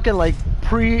like a fucking like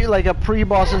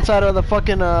pre-boss inside of the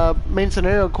fucking main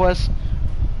scenario quest.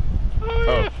 Oh,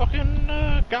 yeah, fucking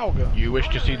Galga. You wish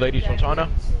to see Lady Sultana?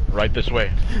 Right this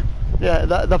way. Yeah,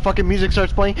 the fucking music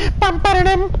starts playing. Bum,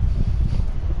 ba-da-dum.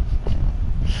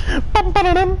 Bum,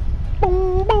 ba-da-dum.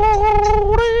 Bum,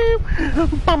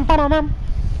 ba-da-dum. Bum, ba-da-dum.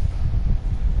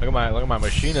 Look at my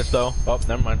machinist though. Oh,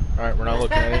 never mind. All right, we're not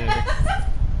looking at anything.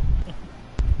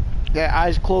 Yeah,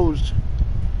 eyes closed.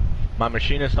 My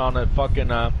machinist on that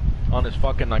fucking on his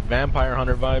fucking like vampire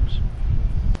hunter vibes.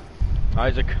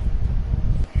 Isaac.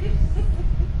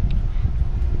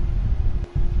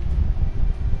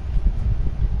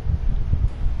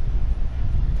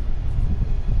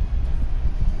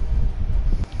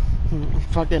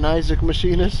 Fucking Isaac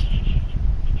machinist.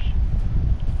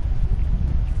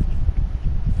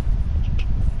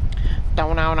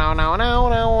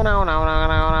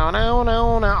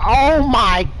 Oh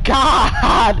my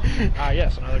god! Ah,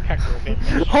 yes, another Kekro game.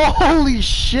 Holy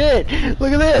shit!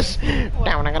 Look at this!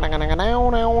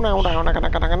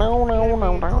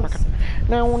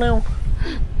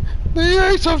 The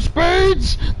Ace of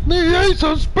Spades! The Ace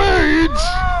of Spades!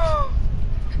 Oh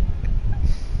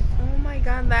my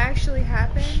god, that actually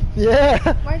happened?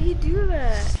 Yeah! Why'd he do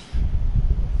that?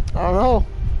 I don't know.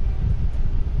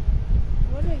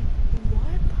 What the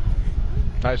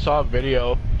fuck? I saw a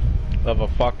video of a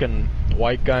fucking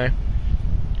white guy.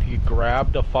 He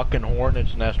grabbed a fucking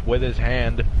hornet's nest with his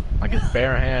hand, like his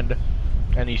bare hand,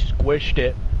 and he squished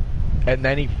it, and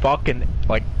then he fucking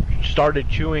like started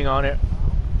chewing on it.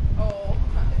 Oh, I thought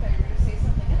you were gonna say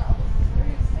something else.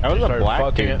 That was a Started black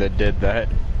fucking dude it. that did that.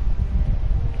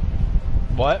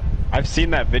 What? I've seen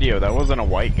that video. That wasn't a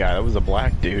white guy. That was a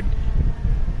black dude.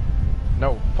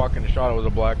 No fucking shot. It was a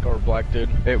black dude.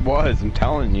 It was. I'm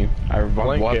telling you.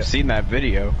 Link I've it. seen that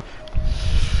video.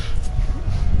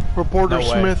 Reporter No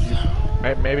way.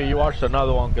 Smith. Maybe you watched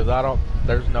another one, because I don't.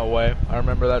 There's no way. I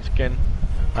remember that skin.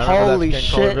 I remember Holy that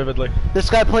skin color shit. vividly. This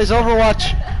guy plays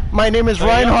Overwatch. My name is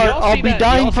Reinhardt. I'll be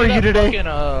dying for you today.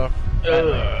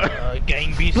 Fucking,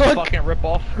 Gang Beast Look. fucking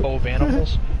ripoff of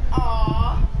Animals.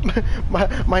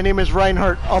 Aww. My name is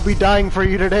Reinhardt. I'll be dying for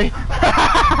you today.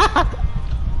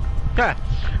 Ha!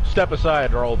 Step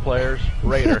aside, role players.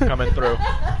 Raider coming through.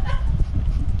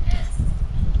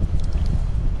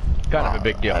 Kind of a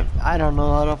big deal. I don't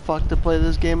know how the fuck to play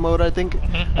this game mode. I think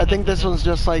this one's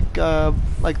just like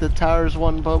the towers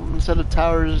one, but instead of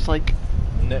towers, it's like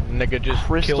Nigga just kills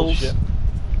crystals. shit.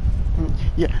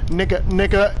 Yeah,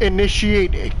 nigga,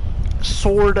 initiate a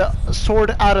sword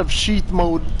out of sheath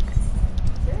mode.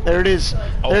 There it is.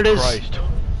 Oh There it is. Christ.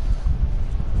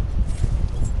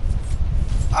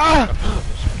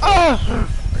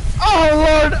 Oh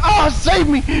Lord! Oh, save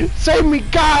me! Save me,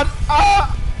 God!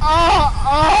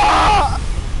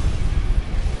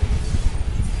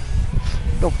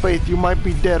 No, Faith, you might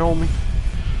be dead, homie.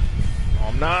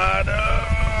 I'm not.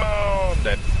 I'm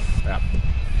dead. Yeah.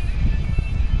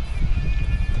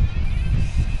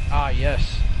 Ah,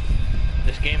 yes.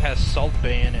 This game has Salt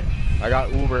Bay in it. I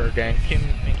got Uber, gang.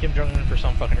 Kim Jong-un for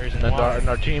some fucking reason. And Why?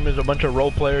 our team is a bunch of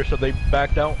role players, so they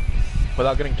backed out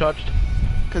without getting touched.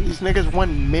 Cause these niggas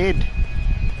went mid.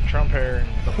 Trump hair and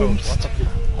the host. What the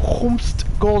Humst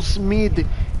goes mid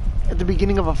at the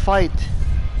beginning of a fight.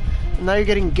 And now you're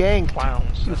getting ganked.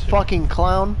 clowns? You That's fucking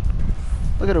clown.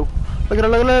 Look at him. Look at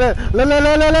him. Look at him.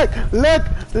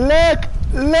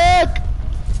 Look.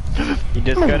 You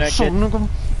disconnected.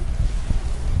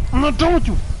 I'm not done with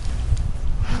you.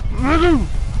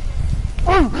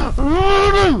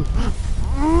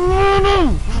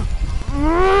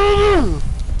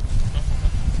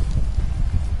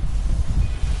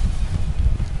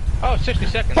 Oh, 60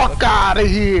 seconds. Fuck out of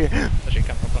here. That shit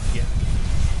come up again.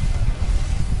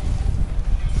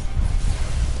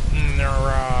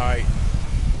 Alright.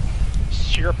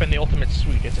 Syrup and the Ultimate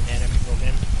Sweet. It's an anime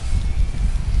game.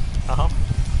 Uh-huh.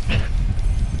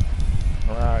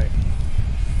 Alright.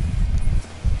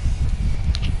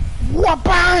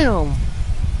 Wha-bam!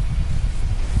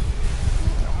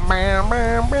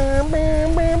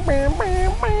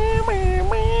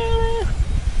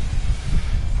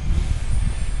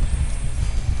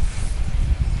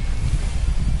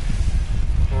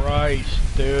 Christ,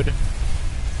 dude.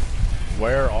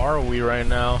 Where are we right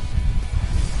now?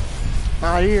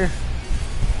 Out here.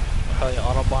 Hell yeah,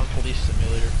 Autobahn Police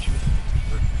Simulator 2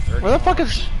 for $30. Where the fuck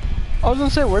is... I was gonna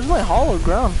say, where's my hollow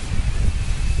ground?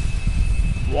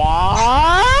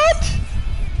 What?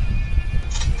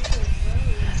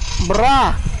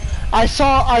 Bruh, I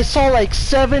saw like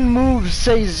 7 moves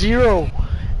say 0,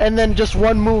 and then just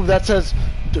one move that says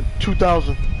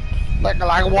 2,000. Like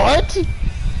what?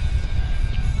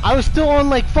 I was still on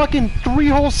like fucking 3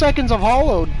 whole seconds of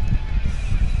hollowed.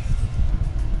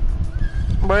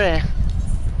 Bruh.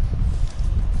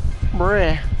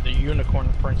 The Unicorn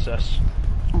Princess.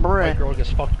 White girl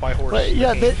gets fucked by horse. But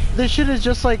yeah, this shit is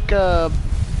just like that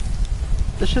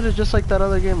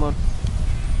other game mode.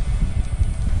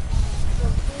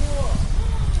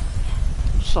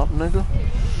 What's up, nigga?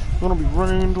 You wanna be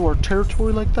running into our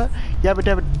territory like that? Yabba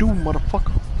dabba do,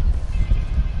 motherfucker.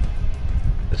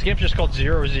 This game's just called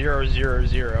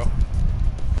 0000.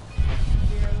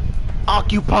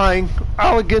 Occupying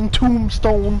Elegant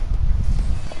Tombstone.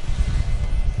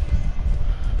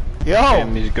 Yo!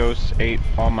 Damn, these ghosts ate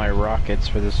all my rockets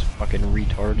for this fucking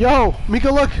retard. Yo! Mika,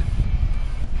 look!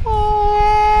 Yo,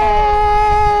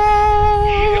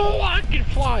 I can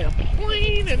fly a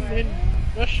plane and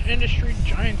Rush Industry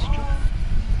Giants too.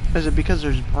 Is it because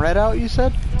there's bread out, you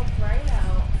said? No, right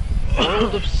out.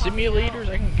 World of simulators,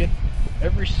 I can get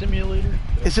every simulator.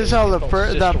 Is this how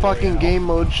that fucking game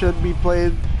mode should be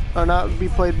played, or not be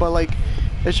played, but like,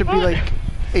 it should be like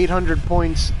 800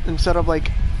 points instead of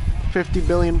like 50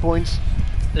 billion points?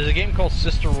 There's a game called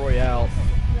Sister Royale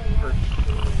for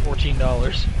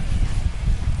 $14.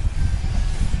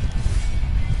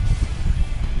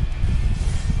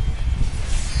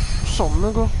 So,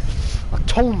 nigga,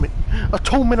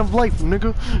 atonement of life,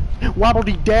 nigga.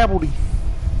 Wobbledy dabbledy.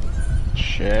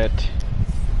 Shit.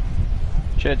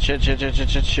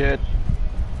 Shit.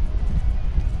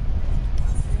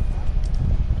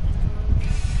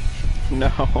 No.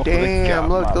 Damn,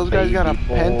 look, those guys got a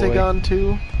pentagon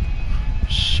too.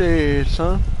 Shit,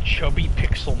 son. Chubby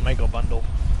Pixel Mega Bundle.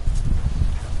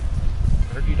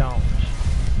 $30.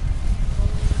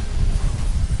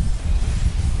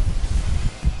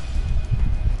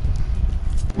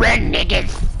 Red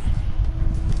niggas.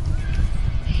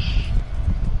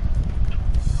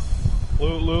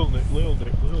 Little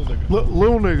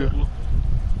nigga.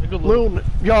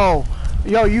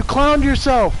 Yo, you clowned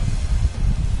yourself.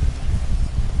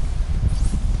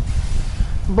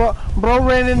 Bro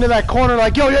ran into that corner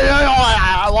like, yo,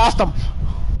 I lost him.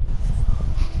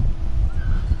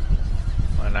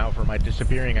 And now for my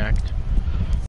disappearing act.